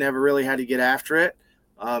 250. Never really had to get after it.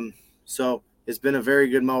 So it's been a very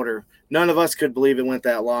good motor. None of us could believe it went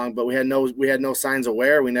that long, but we had no signs of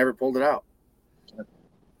wear. We never pulled it out.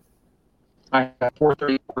 I had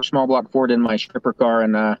 434 small block Ford in my stripper car,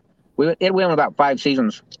 and it went about 5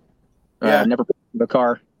 seasons. Never pulled the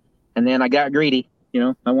car, and then I got greedy.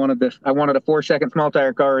 I wanted a 4-second small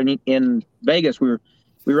tire car in Vegas.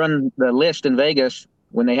 We run the list in Vegas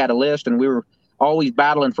when they had a list, and we were always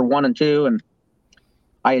battling for 1 and 2, and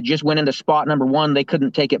I had just went into spot number 1. They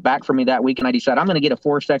couldn't take it back from me that week, and I decided I'm going to get a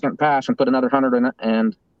 4-second pass and put another 100 in it,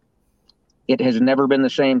 and it has never been the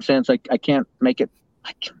same since. I can't make it.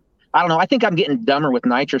 I don't know. I think I'm getting dumber with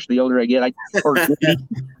nitrous the older I get, or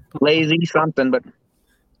lazy something. But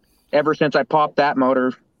ever since I popped that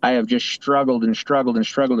motor, I have just struggled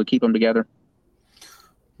to keep them together.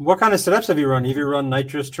 What kind of setups have you run? Have you run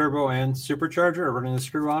nitrous, turbo, and supercharger, or running the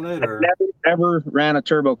screw on it? Or? I've never ever ran a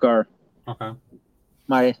turbo car. Okay.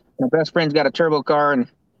 My best friend's got a turbo car, and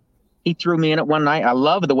he threw me in it one night. I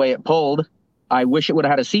love the way it pulled. I wish it would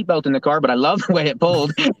have had a seatbelt in the car, but I love the way it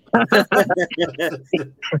pulled.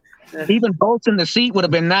 Even bolts in the seat would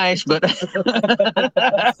have been nice, but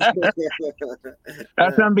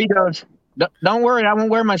that's unbeatable. Don't worry, I won't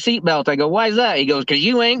wear my seatbelt. I go, why is that? He goes, because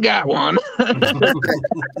you ain't got one.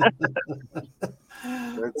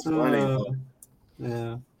 That's funny.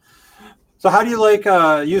 Yeah. So how do you like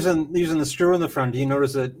using the screw in the front? Do you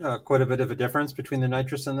notice quite a bit of a difference between the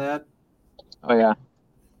nitrous and that? Oh yeah,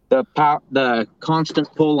 the constant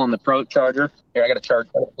pull on the Pro Charger. Here, I got a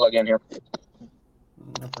plug in here.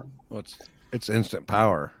 Well, it's instant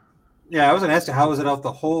power. Yeah, I was gonna ask you, how is it out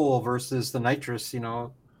the hole versus the nitrous?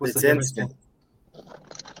 What's It's the difference? instant.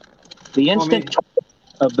 The instant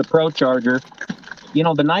of the Pro Charger,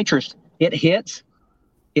 the nitrous, it hits,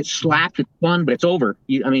 it slaps, it's fun, but it's over.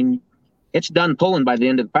 It's done pulling by the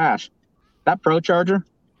end of the pass. That Pro Charger,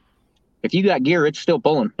 if you got gear, it's still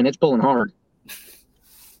pulling, and it's pulling hard.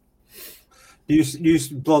 Do you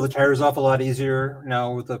blow the tires off a lot easier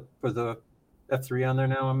now with the F3 on there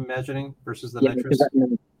now, I'm imagining, versus the nitrous?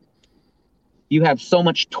 You have so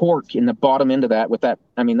much torque in the bottom end of that with that.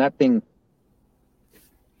 That thing,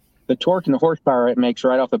 the torque and the horsepower it makes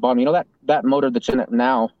right off the bottom. That motor that's in it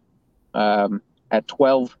now at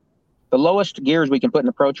 12, the lowest gears we can put in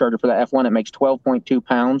the Pro Charger for the F1, it makes 12.2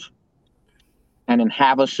 pounds. And in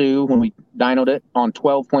Havasu, when we dynoed it on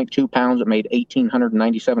 12.2 pounds, it made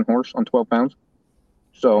 1,897 horse on 12 pounds.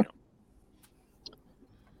 So.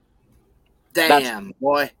 Damn,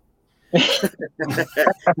 boy. As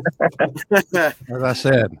I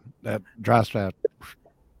said, that dry strap.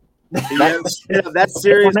 That's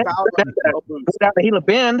serious power. Down the Gila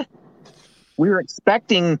Bend, we were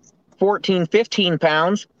expecting 14, 15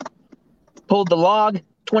 pounds. Pulled the log,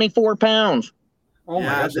 24 pounds. Oh my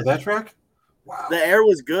gosh, is that track? Wow. The air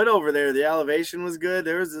was good over there. The elevation was good.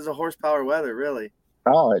 There's a horsepower weather, really.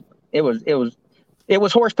 Oh, it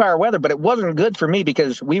was horsepower weather, but it wasn't good for me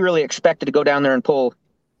because we really expected to go down there and pull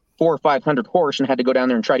 400 or 500 horse and had to go down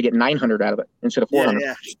there and try to get 900 out of it instead of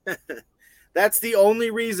 400. Yeah. That's the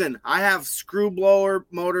only reason. I have screw blower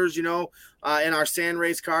motors, in our sand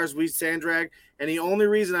race cars. We sand drag. And the only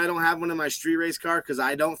reason I don't have one in my street race car, because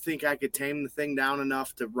I don't think I could tame the thing down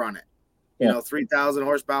enough to run it. 3,000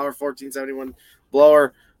 horsepower, 1471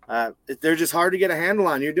 blower. They're just hard to get a handle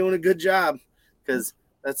on. You're doing a good job because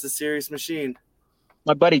that's a serious machine.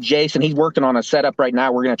 My buddy Jason, he's working on a setup right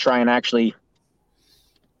now. We're going to try and actually,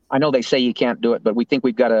 I know they say you can't do it, but we think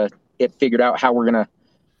we've got it figured out how we're going to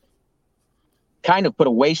kind of put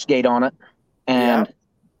a wastegate on it and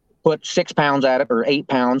put 6 pounds at it or 8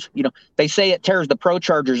 pounds. They say it tears the Pro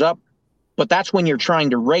Chargers up, but that's when you're trying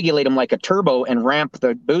to regulate them like a turbo and ramp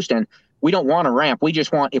the boost in. We don't want to ramp. We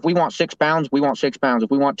just want, if we want 6 pounds, we want 6 pounds.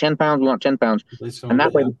 If we want 10 pounds, we want 10 pounds. And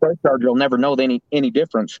that way the Pro Charger will never know any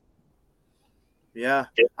difference. Yeah.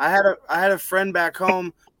 I had a friend back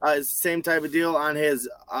home, same type of deal on his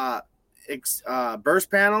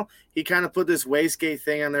burst panel. He kind of put this wastegate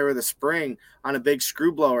thing on there with a spring on a big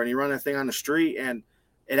screw blower, and he run that thing on the street, and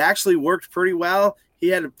it actually worked pretty well. He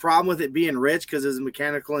had a problem with it being rich because it's a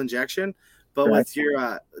mechanical injection, but with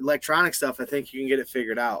your electronic stuff, I think you can get it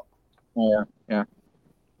figured out. Yeah.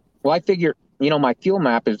 Well, I figure, my fuel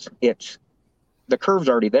map it's the curve's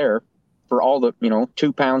already there for all the,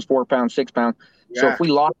 2 pounds, 4 pounds, 6 pounds. Yeah. So if we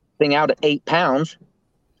lock the thing out at 8 pounds,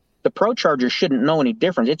 the Pro Charger shouldn't know any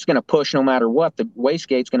difference. It's going to push no matter what. The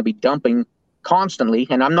wastegate's going to be dumping constantly,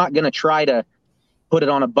 and I'm not going to try to put it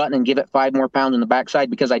on a button and give it 5 more pounds in the backside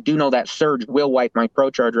because I do know that surge will wipe my Pro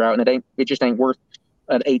Charger out, and it just ain't worth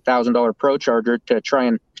an $8,000 Pro Charger to try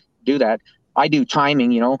and do that. I do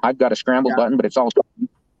timing, I've got a scramble button, but it's all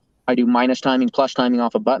I do minus timing, plus timing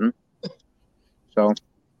off a button. So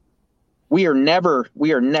we are never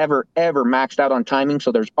ever maxed out on timing.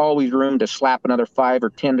 So there's always room to slap another 5 or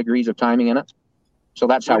 10 degrees of timing in it. So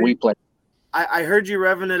that's how we play. I heard you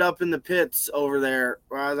revving it up in the pits over there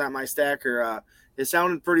where I was at my stacker. It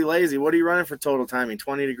sounded pretty lazy. What are you running for total timing?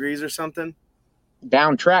 20 degrees or something?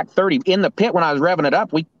 Down track 30 in the pit. When I was revving it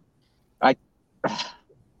up,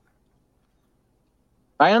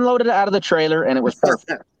 I unloaded it out of the trailer and it was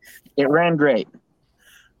perfect. It ran great.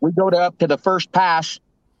 We go up to the first pass.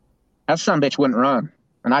 That sumbitch wouldn't run.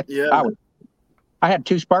 And I had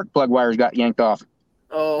 2 spark plug wires got yanked off.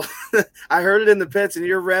 Oh, I heard it in the pits and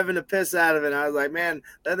you're revving the piss out of it. And I was like, man,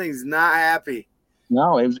 that thing's not happy.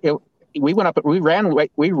 No, we went up, we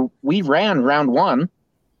ran round 1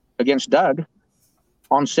 against Doug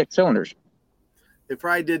on 6 cylinders. It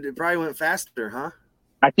probably went faster, huh?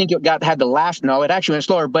 I think it had the last. No, it actually went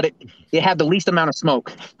slower, but it had the least amount of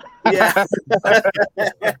smoke. Yeah.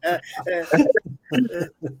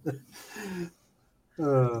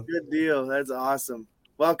 Good deal. That's awesome.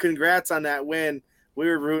 Well, congrats on that win. We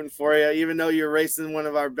were rooting for you, even though you were racing one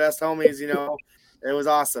of our best homies. It was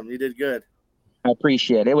awesome. You did good. I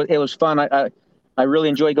appreciate it. It was fun. I really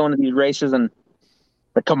enjoy going to these races and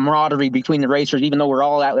the camaraderie between the racers, even though we're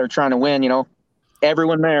all out there trying to win,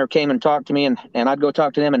 everyone there came and talked to me and I'd go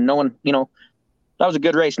talk to them and no one, that was a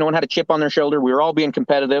good race. No one had a chip on their shoulder. We were all being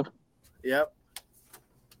competitive. Yep.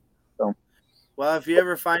 So, well, if you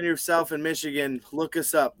ever find yourself in Michigan, look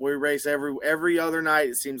us up. We race every other night,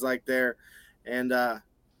 it seems like there. And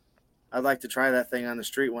I'd like to try that thing on the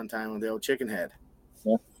street one time with the old chicken head.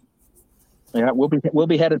 Yeah. Yeah, we'll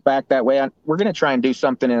be headed back that way. We're going to try and do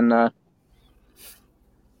something in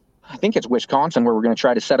I think it's Wisconsin, where we're going to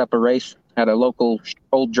try to set up a race at a local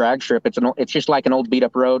old drag strip. It's just like an old beat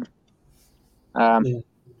up road. We're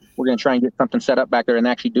going to try and get something set up back there and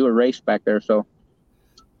actually do a race back there. So,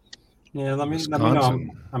 yeah, let me know.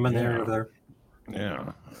 I'm in the area over there.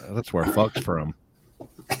 Yeah, that's where Fuck's from.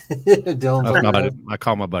 Dylan's I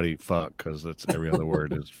call my buddy Fuck because that's every other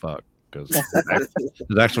word is fuck. Because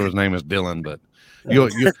his name is Dylan, but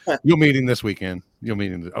you'll meet him this weekend. You'll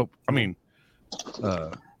meet him.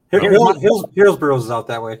 Hillsboro's is out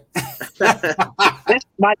that way. This is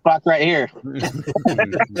my fuck right here.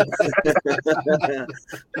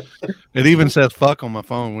 It even says fuck on my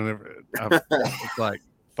phone whenever it's like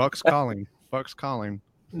Fuck's calling. Fuck's calling.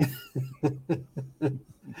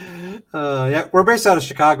 Yeah, we're based out of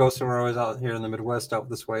Chicago, so we're always out here in the Midwest out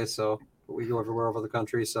this way. So we go everywhere over the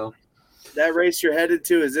country. So that race you're headed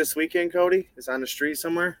to is this weekend, Cody? It's on the street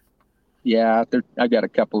somewhere. Yeah, I got a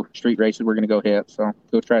couple street races we're going to go hit. So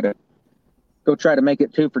go try to make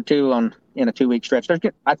it 2 for 2 in a 2-week stretch.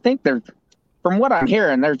 I think from what I'm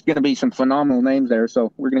hearing, there's going to be some phenomenal names there.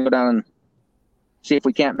 So we're going to go down and see if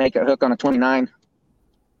we can't make a hook on a 29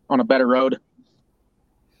 on a better road.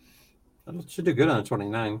 It should do good on a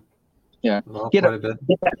 29. Yeah, get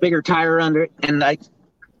that bigger tire under it. And I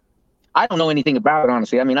don't know anything about it,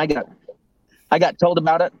 honestly. I mean, I got told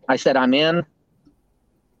about it. I said I'm in.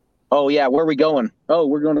 Oh yeah, where are we going? Oh,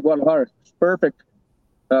 we're going to Guadalajara. Perfect.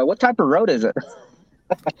 What type of road is it?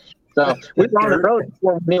 So we were on the road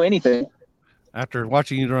before we knew anything. After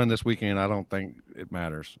watching you run this weekend, I don't think it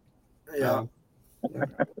matters. Yeah.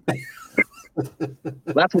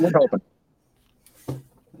 That's what we're hoping.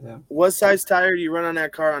 Yeah. What size tire do you run on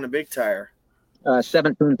that car on a big tire?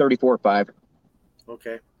 1734.5.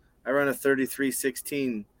 Okay. I run a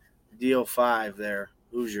 3316 DO5 there,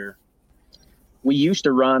 Hoosier. We used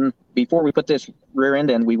to run, before we put this rear end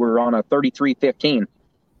in, we were on a 3315,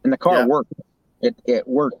 and the car worked. It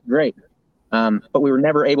worked great. But we were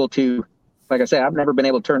never able to, like I said, I've never been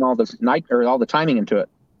able to turn all the timing into it.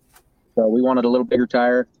 So we wanted a little bigger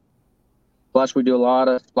tire. Plus, we do a lot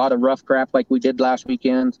of rough crap like we did last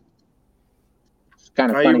weekend. It's kind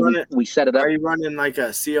of funny. We set it up. Are you running like a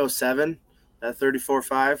CO7, that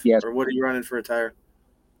 34.5? Yes. Or what are you running for a tire?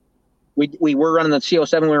 We were running the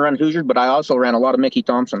CO7. We were running Hoosiers, but I also ran a lot of Mickey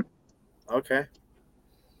Thompson. Okay.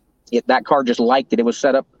 That car just liked it. It was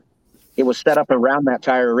set up around that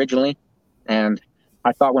tire originally, and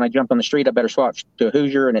I thought when I jumped on the street, I better swap to a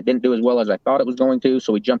Hoosier, and it didn't do as well as I thought it was going to.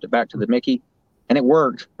 So we jumped it back to the Mickey, and it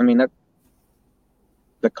worked. I mean,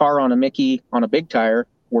 the car on a Mickey on a big tire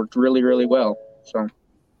worked really, really well. So.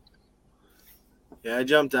 Yeah, I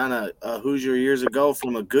jumped on a Hoosier years ago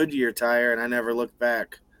from a Goodyear tire, and I never looked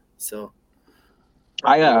back. So,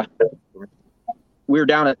 we were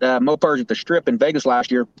down at Mopar's at the Strip in Vegas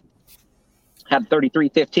last year. Had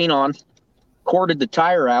 3315 on, corded the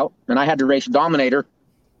tire out, and I had to race Dominator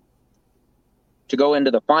to go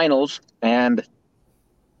into the finals. And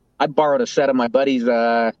I borrowed a set of my buddies.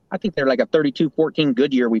 I think they're like a 3214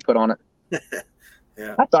 Goodyear we put on it.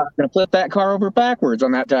 Yeah. I thought I was going to flip that car over backwards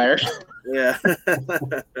on that tire. Yeah.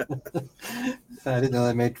 I didn't know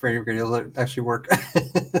that made radio videos actually work.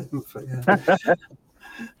 But, yeah.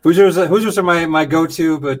 Hoosiers are my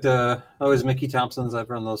go-to, but always Mickey Thompsons. I've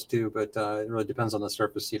run those too, but it really depends on the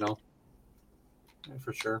surface, Yeah,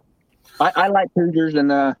 for sure. I like Hoosiers,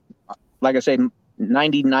 and like I say,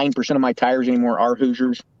 99% of my tires anymore are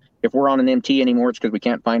Hoosiers. If we're on an MT anymore, it's because we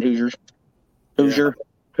can't find Hoosiers. Hoosier. Yeah.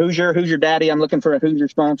 Hoosier Daddy. I'm looking for a Hoosier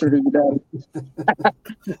sponsor. Hoosier Daddy.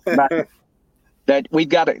 That we've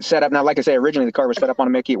got it set up now. Like I say, originally the car was set up on a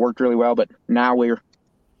Mickey. It worked really well, but now we're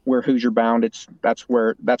Hoosier bound. That's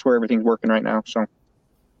where everything's working right now. So.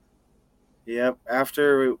 Yep.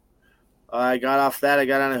 After I got off that, I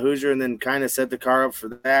got on a Hoosier and then kind of set the car up for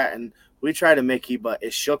that. And we tried a Mickey, but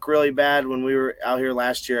it shook really bad when we were out here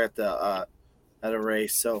last year at a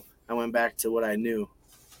race. So I went back to what I knew.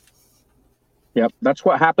 Yep, that's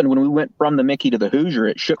what happened when we went from the Mickey to the Hoosier.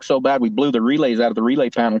 It shook so bad we blew the relays out of the relay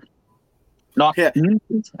panel, knocked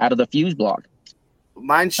fuses out of the fuse block.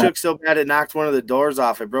 Mine shook so bad it knocked one of the doors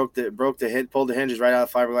off. It pulled the hinges right out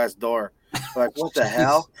of the fiberglass door. Like, what the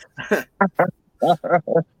hell?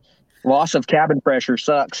 Loss of cabin pressure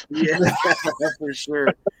sucks. Yeah, for sure.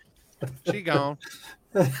 She gone.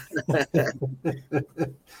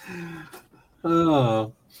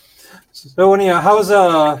 Oh, so when you how's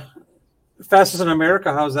Fastest in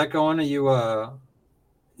America? How's that going? Are you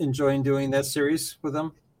enjoying doing that series with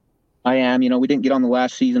them? I am. We didn't get on the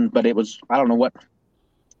last season, but it was I don't know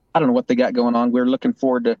what they got going on. We're looking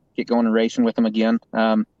forward to get going and racing with them again.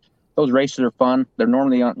 Those races are fun. They're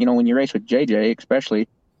normally on. When you race with JJ, especially,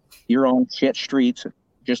 you're on shit streets,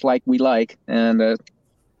 just like we like. And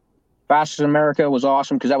Fastest in America was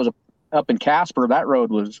awesome because that was up in Casper. That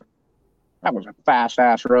was a fast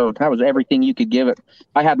ass road. That was everything you could give it.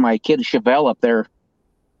 I had my kid Chevelle up there.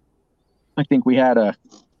 I think we had a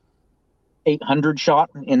 800 shot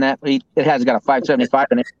in that. It has got a 575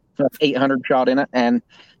 in it, 800 shot in it, and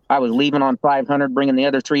I was leaving on 500, bringing the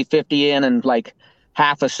other 350 in, and like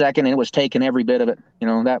half a second, and it was taking every bit of it.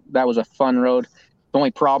 That was a fun road. The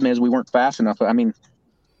only problem is we weren't fast enough. I mean,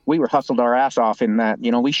 we were hustled our ass off in that.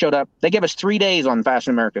 We showed up. They gave us 3 days on Fast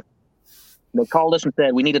in America. They called us and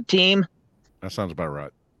said we need a team. That sounds about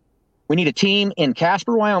right. We need a team in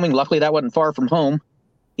Casper, Wyoming. Luckily, that wasn't far from home.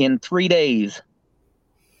 In 3 days.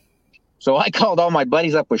 So I called all my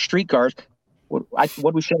buddies up with street cars.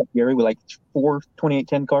 What we showed up, Gary? With like 4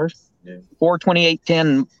 2810 cars. Yeah. 4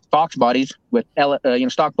 2810 Fox bodies with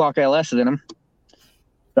stock block LSs in them.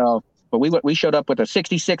 So, but we showed up with a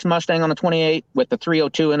 66 Mustang on the 28 with the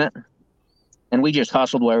 302 in it, and we just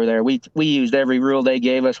hustled while we were there. We used every rule they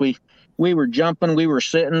gave us. We were jumping, we were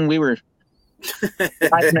sitting, we were.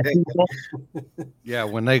 Yeah,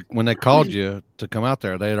 when they called you to come out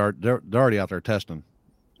there, they're already out there testing.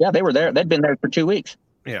 Yeah, they were there. They'd been there for 2 weeks.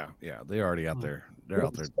 Yeah, they're already out there. They're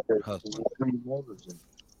out there hustling.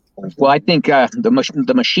 Well, I think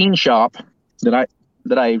the machine shop that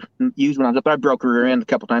I used when I was up there, I broke her in a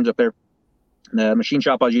couple times up there. The machine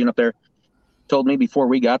shop I was using up there told me before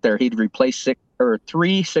we got there he'd replace 3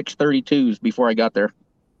 632s before I got there.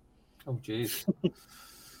 Oh, jeez.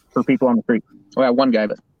 For people on the street. Well, one guy,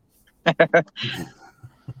 but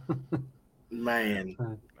man.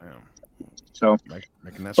 So, but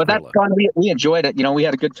that's fun. We enjoyed it. We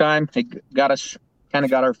had a good time. It got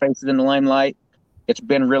our faces in the limelight. It's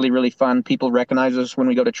been really, really fun. People recognize us when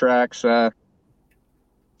we go to tracks, and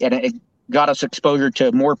it got us exposure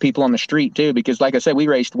to more people on the street too. Because, like I said, we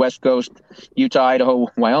raced West Coast, Utah, Idaho,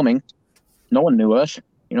 Wyoming. No one knew us.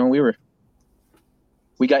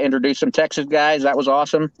 We got introduced to some Texas guys. That was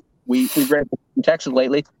awesome. We've raced in Texas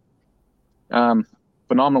lately.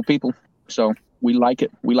 Phenomenal people. So we like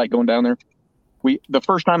it. We like going down there. The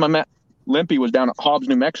first time I met Limpy was down at Hobbs,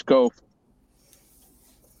 New Mexico.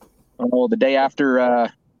 The day after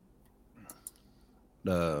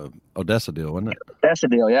the Odessa deal, wasn't it? Odessa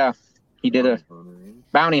deal, yeah. He did a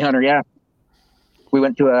bounty hunter, yeah. We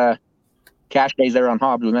went to a cash days there on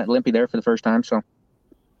Hobbs. We met Limpy there for the first time. So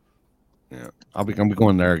yeah, I'll be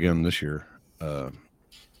going there again this year.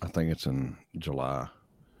 I think it's in July.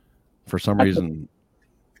 For some reason,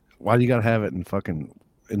 why do you got to have it in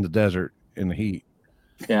the desert in the heat?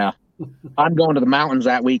 Yeah, I'm going to the mountains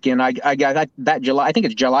that weekend. I got that July. I think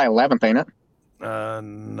it's July 11th, ain't it?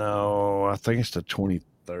 No, I think it's the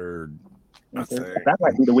 23rd. I think that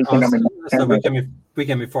might be the weekend. That's the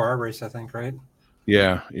weekend before our race, I think, right?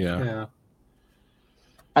 Yeah.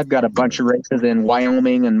 I've got a bunch of races in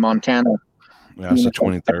Wyoming and Montana. Yeah, it's the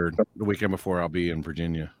 23rd. The weekend before I'll be in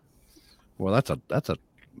Virginia. Well, that's a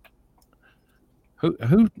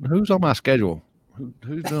who's on my schedule?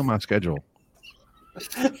 Who's doing my schedule?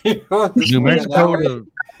 New Mexico to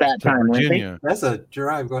Virginia. That's a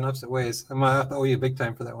drive going opposite ways. I might have to owe you big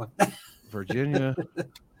time for that one. Virginia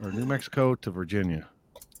or New Mexico to Virginia.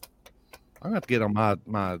 I'm gonna have to get on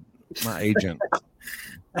my agent.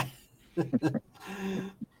 You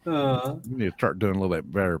need to start doing a little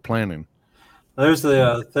bit better planning. There's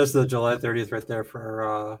the July 30th right there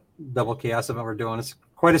for double chaos event we're doing. It's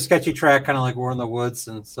quite a sketchy track, kind of like War in the Woods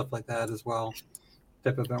and stuff like that as well.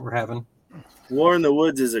 Type of event we're having. War in the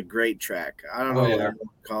Woods is a great track. I don't know what everyone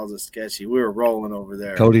calls it sketchy. We were rolling over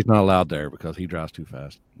there. Cody's not allowed there because he drives too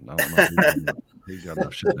fast. I don't know. He's got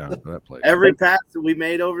enough shit down for that place. Every pass that we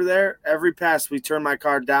made over there, we turned my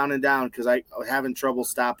car down and down because I was having trouble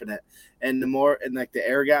stopping it. And the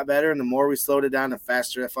air got better, and the more we slowed it down, the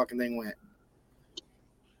faster that fucking thing went.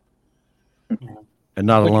 And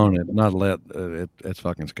not alone, it's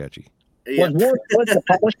fucking sketchy. Yeah. What's the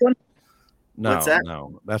polished one? No, What's that?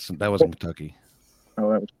 No, that was in Kentucky.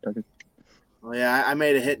 Oh, that was Kentucky. Oh yeah, I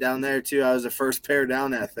made a hit down there too. I was the first pair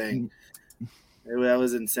down that thing. That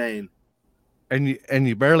was insane. And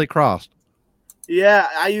you barely crossed. Yeah,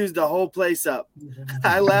 I used the whole place up.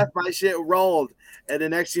 I left, my shit rolled. And the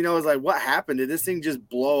next thing you know, I was like, what happened? Did this thing just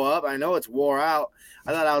blow up? I know it's wore out.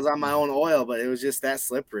 I thought I was on my own oil, but it was just that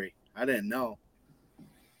slippery. I didn't know.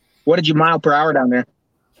 What did you mile per hour down there?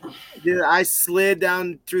 Dude, I slid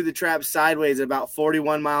down through the trap sideways at about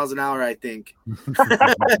 41 miles an hour, I think.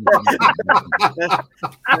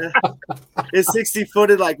 It's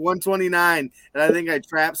 60-footed like 129, and I think I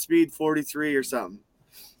trap speed 43 or something.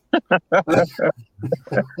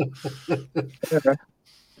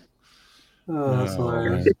 Oh, that's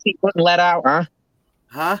hilarious. 60 foot and let out, huh?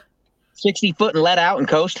 Huh? 60 foot and let out and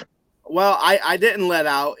coast? Well, I didn't let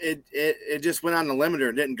out. It just went on the limiter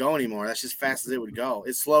and didn't go anymore. That's just fast as it would go.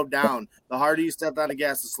 It slowed down. The harder you stepped on the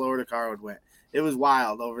gas, the slower the car would went. It was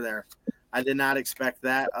wild over there. I did not expect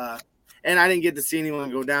that. And I didn't get to see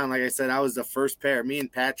anyone go down. Like I said, I was the first pair, me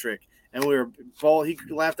and Patrick. And we were both, he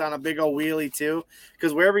left on a big old wheelie too.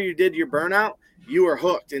 Because wherever you did your burnout, you were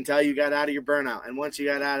hooked until you got out of your burnout. And once you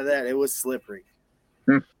got out of that, it was slippery.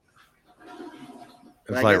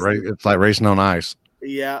 It's like racing on ice.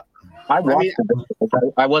 Yeah. I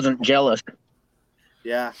wasn't jealous.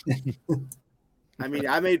 Yeah. I mean,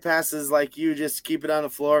 I made passes like you, just keep it on the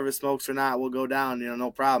floor. If it smokes or not, we'll go down,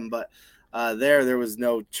 no problem. But there was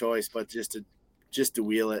no choice but just to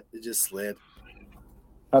wheel it. It just slid.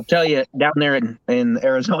 I'll tell you, down there in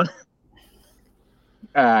Arizona,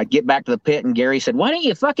 get back to the pit, and Gary said, "Why don't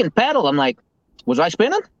you fucking pedal?" I'm like, "Was I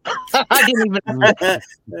spinning?" I didn't even.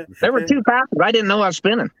 There were two passes. I didn't know I was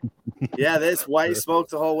spinning. Yeah, this white smoke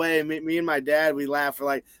the whole way. Me and my dad, we laugh. We're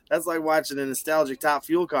like, that's like watching a nostalgic Top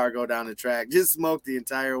Fuel car go down the track. Just smoke the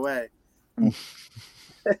entire way.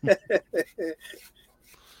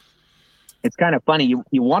 It's kind of funny.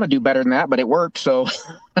 You want to do better than that, but it worked. So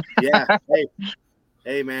yeah.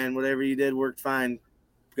 Hey, man, whatever you did worked fine.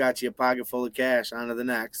 Got you a pocket full of cash. On to the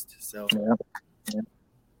next. So yeah.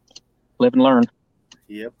 Live and learn.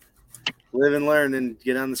 Yep. Live and learn and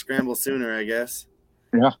get on the scramble sooner, I guess.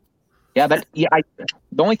 Yeah. Yeah, the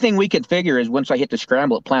only thing we could figure is once I hit the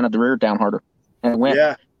scramble, it planted the rear down harder. And it went.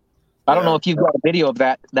 Yeah. I don't know if you've got a video of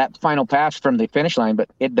that final pass from the finish line, but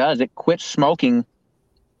it does. It quits smoking.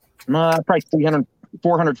 Probably 300,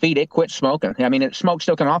 400 feet. It quit smoking. I mean, smoke's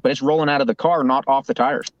still coming off, but it's rolling out of the car, not off the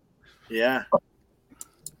tires. Yeah.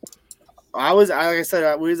 Like I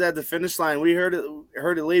said, we was at the finish line. We heard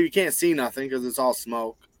it leave. You can't see nothing because it's all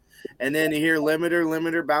smoke. And then you hear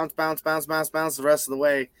limiter, bounce the rest of the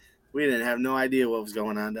way. We didn't have no idea what was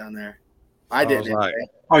going on down there. I didn't. You're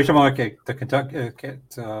talking about the Kentucky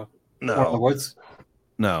no, the woods?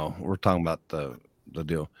 No, we're talking about the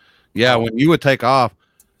deal. Yeah, when you would take off,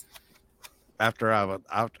 after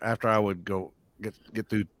I would go get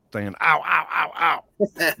through saying ow, I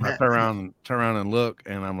turn around and look,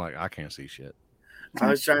 and I'm like, I can't see shit. I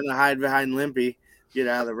was trying to hide behind Limpy, get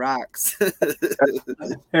out of the rocks.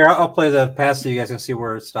 Here, I'll play the pass so you guys can see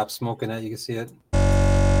where it stops smoking at. You can see it.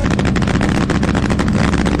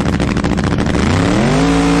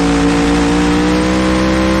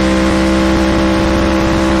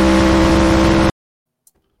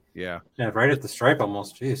 Yeah, right at the stripe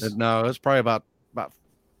almost. Jeez. No, it's probably about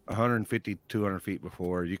 150, 200 feet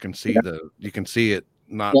before you can see it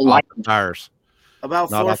not off the tires.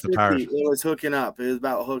 About 450, it was hooking up. It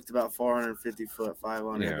was hooked about 450 foot,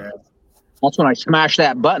 500. Yeah. That's when I smashed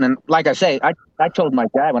that button. And like I say, I told my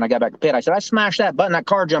dad when I got back to pit, I said, I smashed that button. That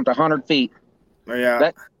car jumped 100 feet.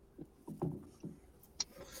 Yeah.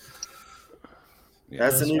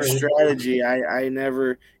 That's a new strategy. I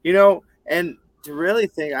never, and to really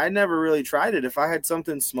think, I never really tried it. If I had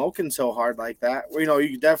something smoking so hard like that,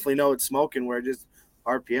 you definitely know it's smoking where just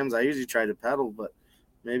RPMs. I usually try to pedal, but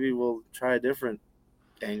maybe we'll try a different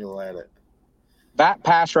angle at it. That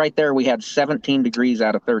pass right there, we had 17 degrees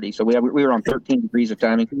out of 30. So we were on 13 degrees of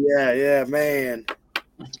timing. Yeah, man.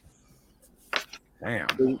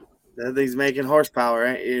 Damn. That thing's making horsepower.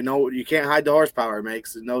 Right? You can't hide the horsepower it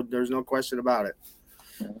makes. There's no question about it.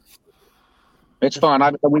 It's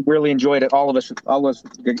fun. We really enjoyed it. All of us,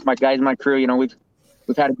 my guys, my crew.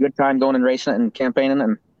 We've had a good time going and racing it and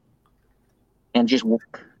campaigning and just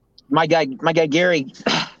my guy Gary.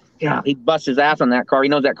 Yeah, he busts his ass on that car. He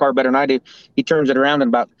knows that car better than I do. He turns it around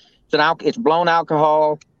and it's blown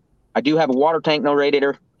alcohol. I do have a water tank, no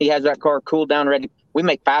radiator. He has that car cooled down, ready. We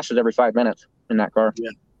make passes every 5 minutes in that car.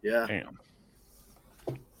 Yeah. Damn.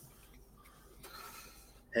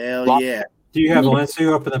 Hell yeah. Do you have a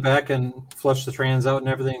Lancer up in the back and flush the trans out and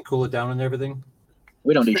everything, and cool it down and everything?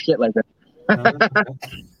 We don't do shit like that.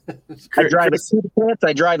 I drive it to the pits.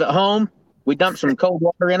 I drive it home. We dump some cold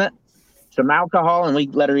water in it, some alcohol, and we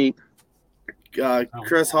let her eat.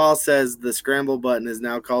 Chris Hall says the scramble button is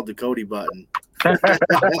now called the Cody button.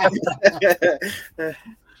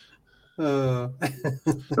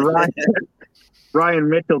 Ryan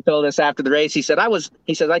Mitchell told us after the race. He said I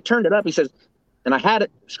turned it up. He says, and I had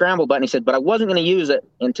it scramble button. He said, but I wasn't going to use it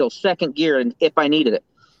until second gear, and if I needed it.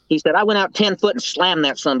 He said I went out 10 foot and slammed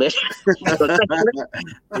that sumbitch.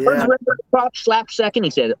 Pop slap second. He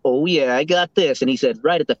said, "Oh yeah, I got this." And he said,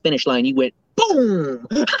 right at the finish line, he went boom.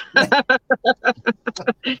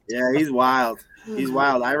 Yeah, he's wild. He's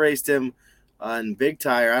wild. I raced him on big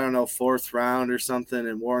tire. I don't know, 4th round or something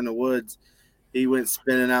in War in the Woods. He went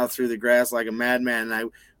spinning out through the grass like a madman, and I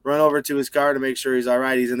run over to his car to make sure he's all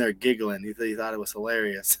right. He's in there giggling. He thought it was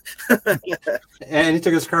hilarious. And he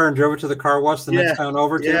took his car and drove it to the car wash the next town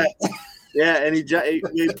over to. Yeah, and he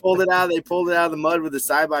pulled it out. They pulled it out of the mud with the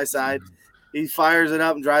side-by-side. He fires it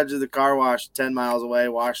up and drives to the car wash 10 miles away,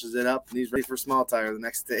 washes it up, and he's ready for small tire the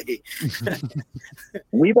next day.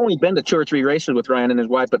 We've only been to 2 or 3 races with Ryan and his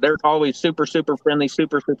wife, but they're always super, super friendly,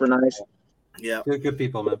 super, super nice. Yeah. Good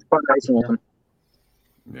people, man. Fun racing with them.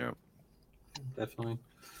 Yeah. Definitely.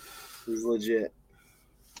 He's legit.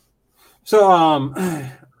 So,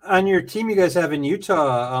 on your team you guys have in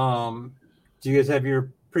Utah, do you guys have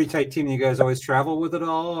your pretty tight team you guys always travel with it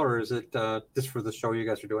all, or is it just for the show you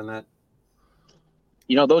guys are doing that?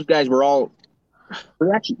 You know, those guys were all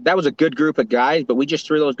that was a good group of guys, but we just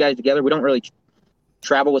threw those guys together. We don't really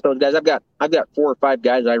travel with those guys. I've got 4 or 5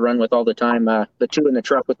 guys I run with all the time. The 2 in the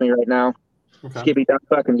truck with me right now, Skippy, Duck,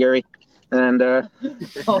 Fuck, and Gary. And I don't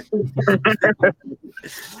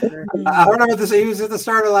know what this. He was at the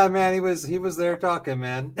starter line, man. He was there talking,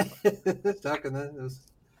 man. Talking.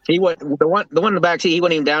 He went the one in the back seat. He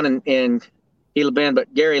wasn't even down in Gila Bend,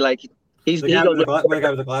 but Gary, like the guy with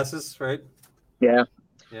the glasses, right? Yeah.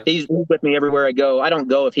 He's with me everywhere I go. I don't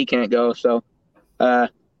go if he can't go. So, but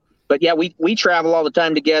yeah, we travel all the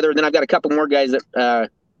time together. And then I've got a couple more guys that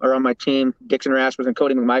are on my team: Dixon Rasmus and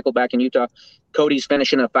Cody McMichael back in Utah. Cody's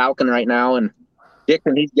finishing a Falcon right now, and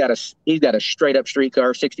Dixon he's got a straight up street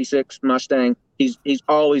car, 66 Mustang. He's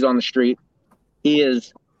always on the street. He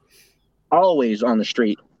is always on the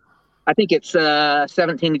street. I think it's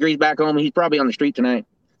 17 degrees back home. He's probably on the street tonight.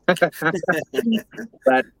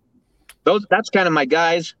 But that's kind of my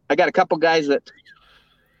guys. I got a couple guys that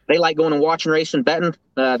they like going and watching racing, betting.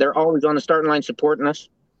 They're always on the starting line supporting us.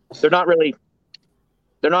 They're not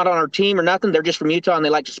on our team or nothing. They're just from Utah, and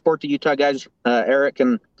they like to support the Utah guys, Eric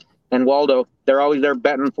and Waldo. They're always there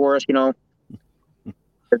betting for us, you know.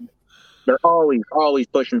 They're always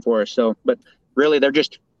pushing for us. So, but really, they're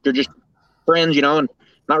just friends, you know, and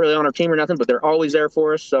not really on our team or nothing, but they're always there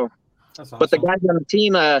for us. So, that's awesome. But the guys on the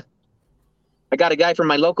team, I got a guy from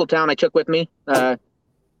my local town I took with me. That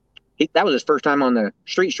was his first time on the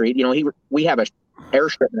street. You know, we have a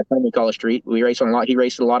airstrip in the town we call a street. We race on a lot. He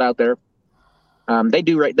raced a lot out there.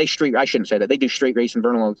 They street. I shouldn't say that. They do street race in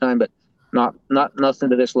Vernal all the time, but not nothing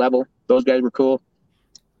to this level. Those guys were cool.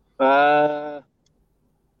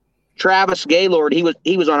 Travis Gaylord,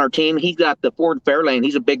 he was on our team. He's got the Ford Fairlane.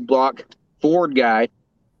 He's a big block Ford guy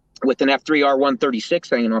with an F3R 136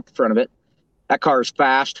 hanging off the front of it. That car is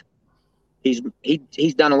fast. He's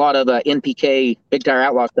done a lot of NPK big tire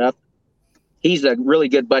outlaw stuff. He's a really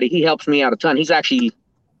good buddy. He helps me out a ton. He's actually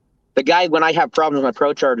the guy when I have problems with my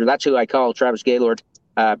Pro Charger. That's who I call, Travis Gaylord.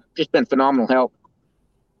 Just been phenomenal help.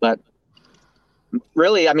 But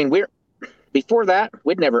really, I mean, before that,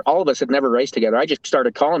 all of us had never raced together. I just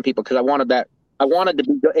started calling people because I wanted to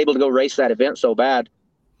be able to go race that event so bad.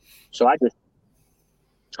 So I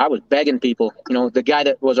was begging people. You know, the guy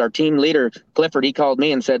that was our team leader, Clifford, he called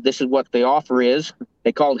me and said, "This is what the offer is."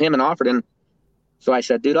 They called him and offered him. So I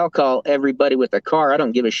said, "Dude, I'll call everybody with a car. I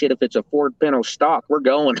don't give a shit if it's a Ford Pinto stock. We're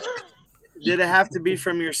going." Did it have to be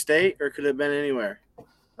from your state, or could it have been anywhere?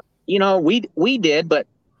 You know, we did, but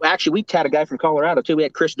actually we had a guy from Colorado too. We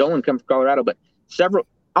had Chris Dolan come from Colorado, but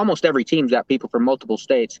almost every team's got people from multiple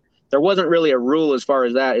states. There wasn't really a rule as far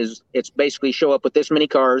as that. It's basically show up with this many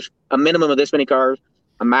cars, a minimum of this many cars,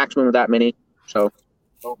 a maximum of that many. So,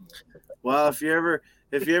 well, if you ever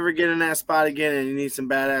get in that spot again and you need some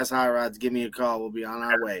badass hot rods, give me a call. We'll be on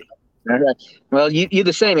our way. All right. Well, you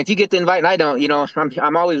the same. If you get the invite and I don't, you know,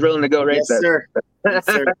 I'm always willing to go race that. Sir. Yes,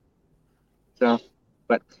 sir. So,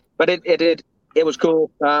 but it was cool.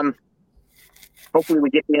 Hopefully we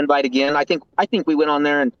get the invite again. I think we went on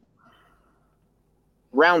there in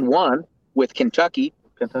round 1 with Kentucky.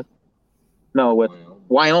 No, with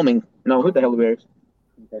Wyoming. No, who the hell we raced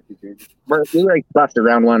Buster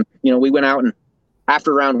round 1. You know, we went out and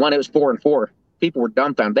after round 1 it was 4-4. People were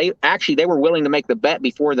dumbfounded. They were willing to make the bet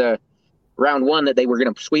before the round 1 that they were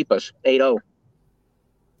going to sweep us 8-0.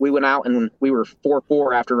 We went out and we were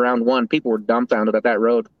 4-4 after round 1. People were dumbfounded at that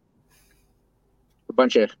road.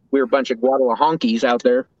 We were a bunch of Guadalajara out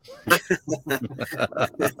there,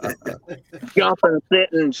 jumping,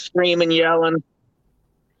 sitting, screaming, yelling.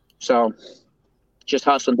 So, just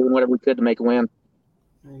hustling, doing whatever we could to make a win.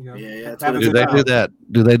 There you go. Yeah, that's Have what a Do good they time. do that?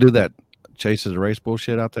 Do they do that chases the race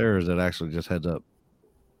bullshit out there, or is it actually just heads up?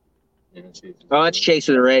 Oh, it's Chase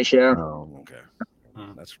of the Race, yeah. Oh, okay.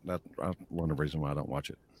 That's one of the reasons why I don't watch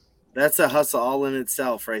it. That's a hustle all in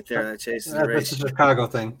itself, right there. That chases the That's race. a Chicago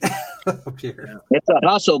thing up here. Yeah. It's a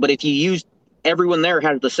hustle, but if you use everyone there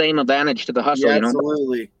has the same advantage to the hustle, Yeah, you know.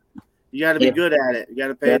 absolutely. You got to be Yeah. good at it. You got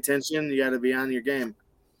to pay Yeah. attention. You got to be on your game.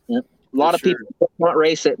 A lot For of people don't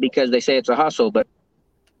race it because they say it's a hustle, but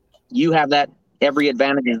you have that every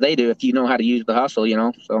advantage as they do if you know how to use the hustle, you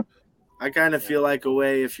know. So I kind of feel like a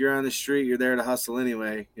way if you're on the street, you're there to hustle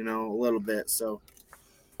anyway, you know, a little bit. So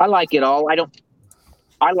I like it all.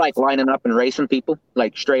 I like lining up and racing people,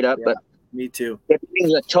 like straight up, Yeah. but me too. it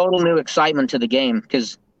brings a total new excitement to the game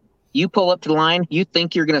because you pull up to the line, you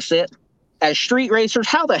think you're going to sit. As street racers,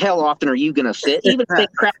 how the hell often are you going to sit? Even if they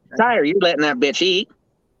crack the tire, you're letting that bitch eat.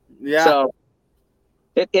 Yeah. So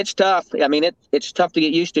it's tough. I mean, it's tough to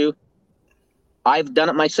get used to. I've done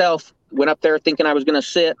it myself. Went up there thinking I was going to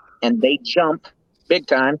sit, and they jump big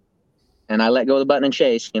time, and I let go of the button and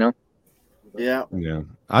chase, you know? Yeah. Yeah,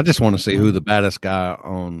 I just want to see who the baddest guy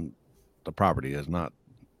on the property is, not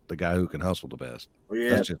the guy who can hustle the best.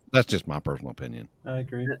 Yeah. That's just my personal opinion. I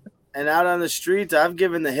agree. And out on the streets, I've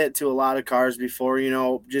given the hit to a lot of cars before, you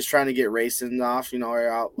know, just trying to get racing off, you know, or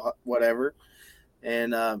out, whatever.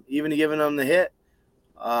 And even giving them the hit,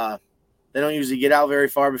 they don't usually get out very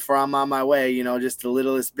far before I'm on my way, you know, just the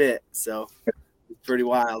littlest bit. So it's pretty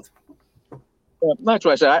wild. Yeah, that's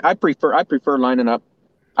what I said. I prefer lining up.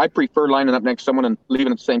 I prefer lining up next to someone and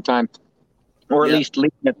leaving at the same time, or at Yeah. least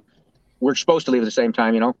leaving it. We're supposed to leave at the same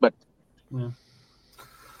time, you know. But Yeah.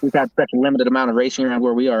 we've had such a limited amount of racing around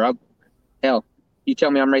where we are. Hell, you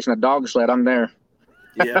tell me I'm racing a dog sled, I'm there.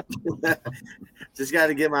 Yeah. Just got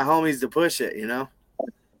to get my homies to push it, you know.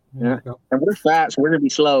 There you go. And we're fast, so we're gonna be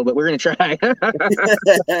slow, but we're gonna try.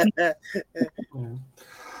 Yeah.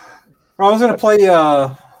 Well, I was going to play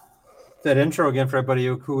that intro again for everybody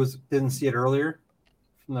who didn't see it earlier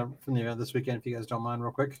from the event this weekend, if you guys don't mind,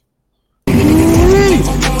 real quick.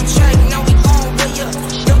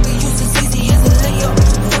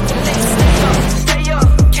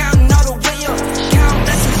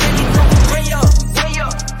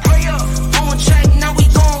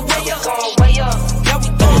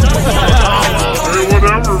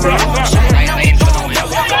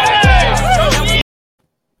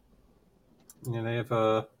 And they have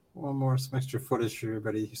some extra footage for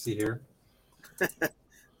everybody you see here.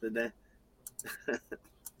 Did they?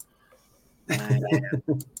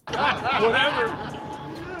 Whatever.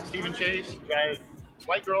 Stephen Chase, guy,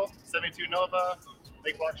 white girl, 72 Nova,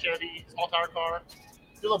 big block Chevy, small tire car.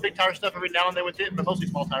 Do a little big tire stuff every now and then with it, but mostly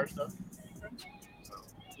small tire stuff. So,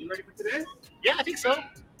 you ready for today? Yeah, I think so.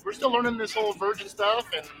 We're still learning this whole virgin stuff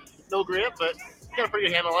and no grip, but we got a pretty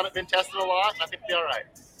good handle on it. Been tested a lot, and I think we'll be all right.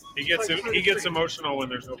 He gets emotional when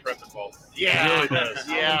there's no prep involved. Yeah, He really does.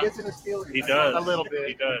 Yeah, He does. a little bit.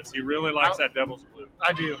 He does. He really likes that devil's blue.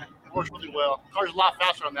 I do. It works really well. Car's a lot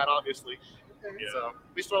faster on that, obviously. Yeah. So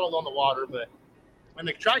we struggled on the water, but when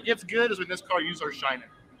the track gets good is when this car uses our shining.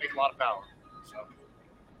 Makes a lot of power. So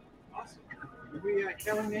Awesome. We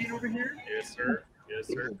Kelly Nate over here. Yes, sir. Yes,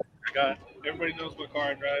 sir. Everybody knows what car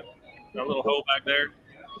I drive. Got a little hoe back there.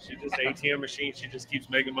 She's just an ATM machine. She just keeps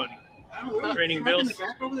making money. Training bills. In the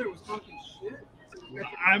back over there was talking shit.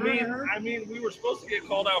 I mean, we were supposed to get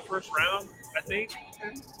called out first round, I think,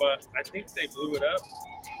 but I think they blew it up.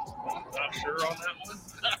 I'm not sure on that one,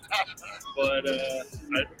 but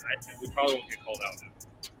we probably won't get called out now.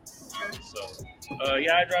 So,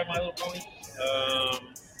 yeah, I drive My Little Pony,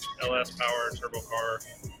 LS power turbo car.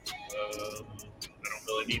 I don't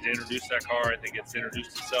really need to introduce that car. I think it's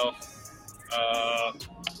introduced itself.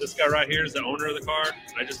 This guy right here is the owner of the car.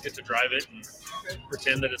 I just get to drive it and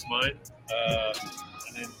pretend that it's mine.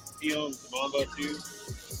 And then he owns the Mambo too,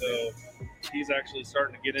 so he's actually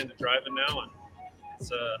starting to get into driving now, and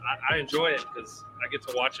it's I enjoy it because I get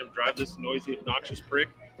to watch him drive this noisy, obnoxious prick,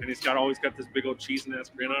 and he's always got this big old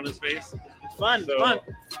cheesing-ass grin on his face. it's fun. So, Fun.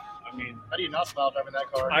 I mean, How do you not smile driving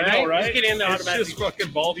that car? I know, right? Just get into It's automatic. just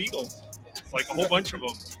fucking bald eagles. It's like a whole bunch of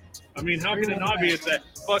them. I mean, how can it not be? It's that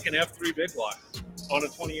fucking F3 big block on a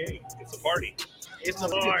 28. It's a party. It's a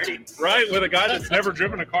party. Right? With a guy that's never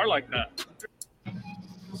driven a car like that.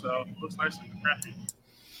 So, looks nice and crafty.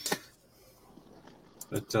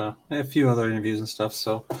 But a few other interviews and stuff.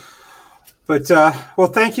 So, but well,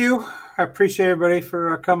 thank you. I appreciate everybody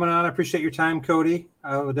for coming on. I appreciate your time, Cody.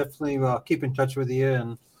 I will definitely keep in touch with you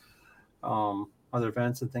and other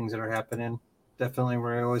events and things that are happening. Definitely,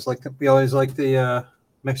 we always like the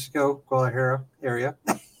Mexico, Guadalajara area.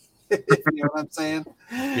 You know what I'm saying?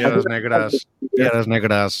 Yeah, those naked ass. Yeah, those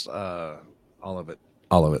naked ass. All of it.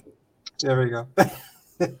 There we go.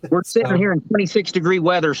 We're sitting here in 26-degree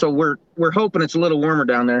weather, so we're hoping it's a little warmer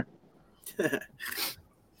down there.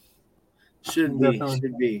 Should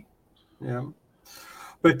be. Yeah.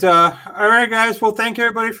 But all right, guys. Well, thank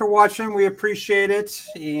everybody for watching. We appreciate it,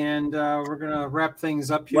 and we're gonna wrap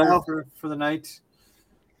things up here for the night.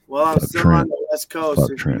 Well, I'm still on the West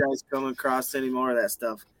Coast. If you guys come across any more of that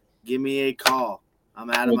stuff, give me a call.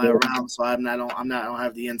 I'm out of my realm, so I don't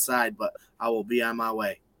have the inside, but I will be on my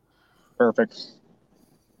way. Perfect.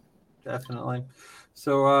 Definitely.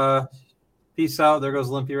 So, peace out. There goes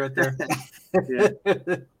Limpy right there.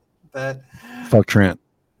 That. Fuck Trent.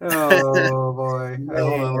 Oh boy!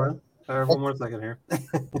 Hold on, one more second here.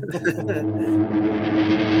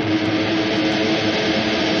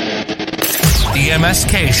 The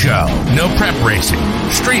MSK Show. No prep racing,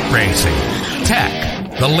 street racing,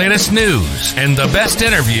 tech, the latest news, and the best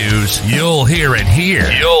interviews. You'll hear it here.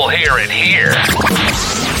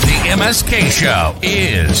 The MSK Show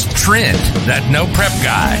is Trent, that no prep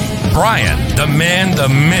guy, Brian, the man, the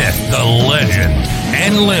myth, the legend,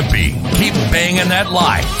 and Limpy. Keep banging that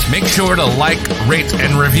like. Make sure to like, rate,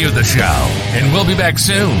 and review the show. And we'll be back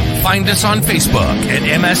soon. Find us on Facebook at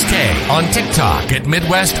MSK, on TikTok at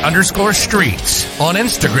Midwest_streets, on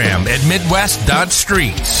Instagram at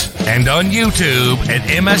Midwest.streets, and on YouTube at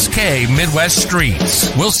MSK Midwest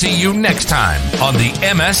Streets. We'll see you next time on the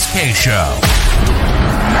MSK Show.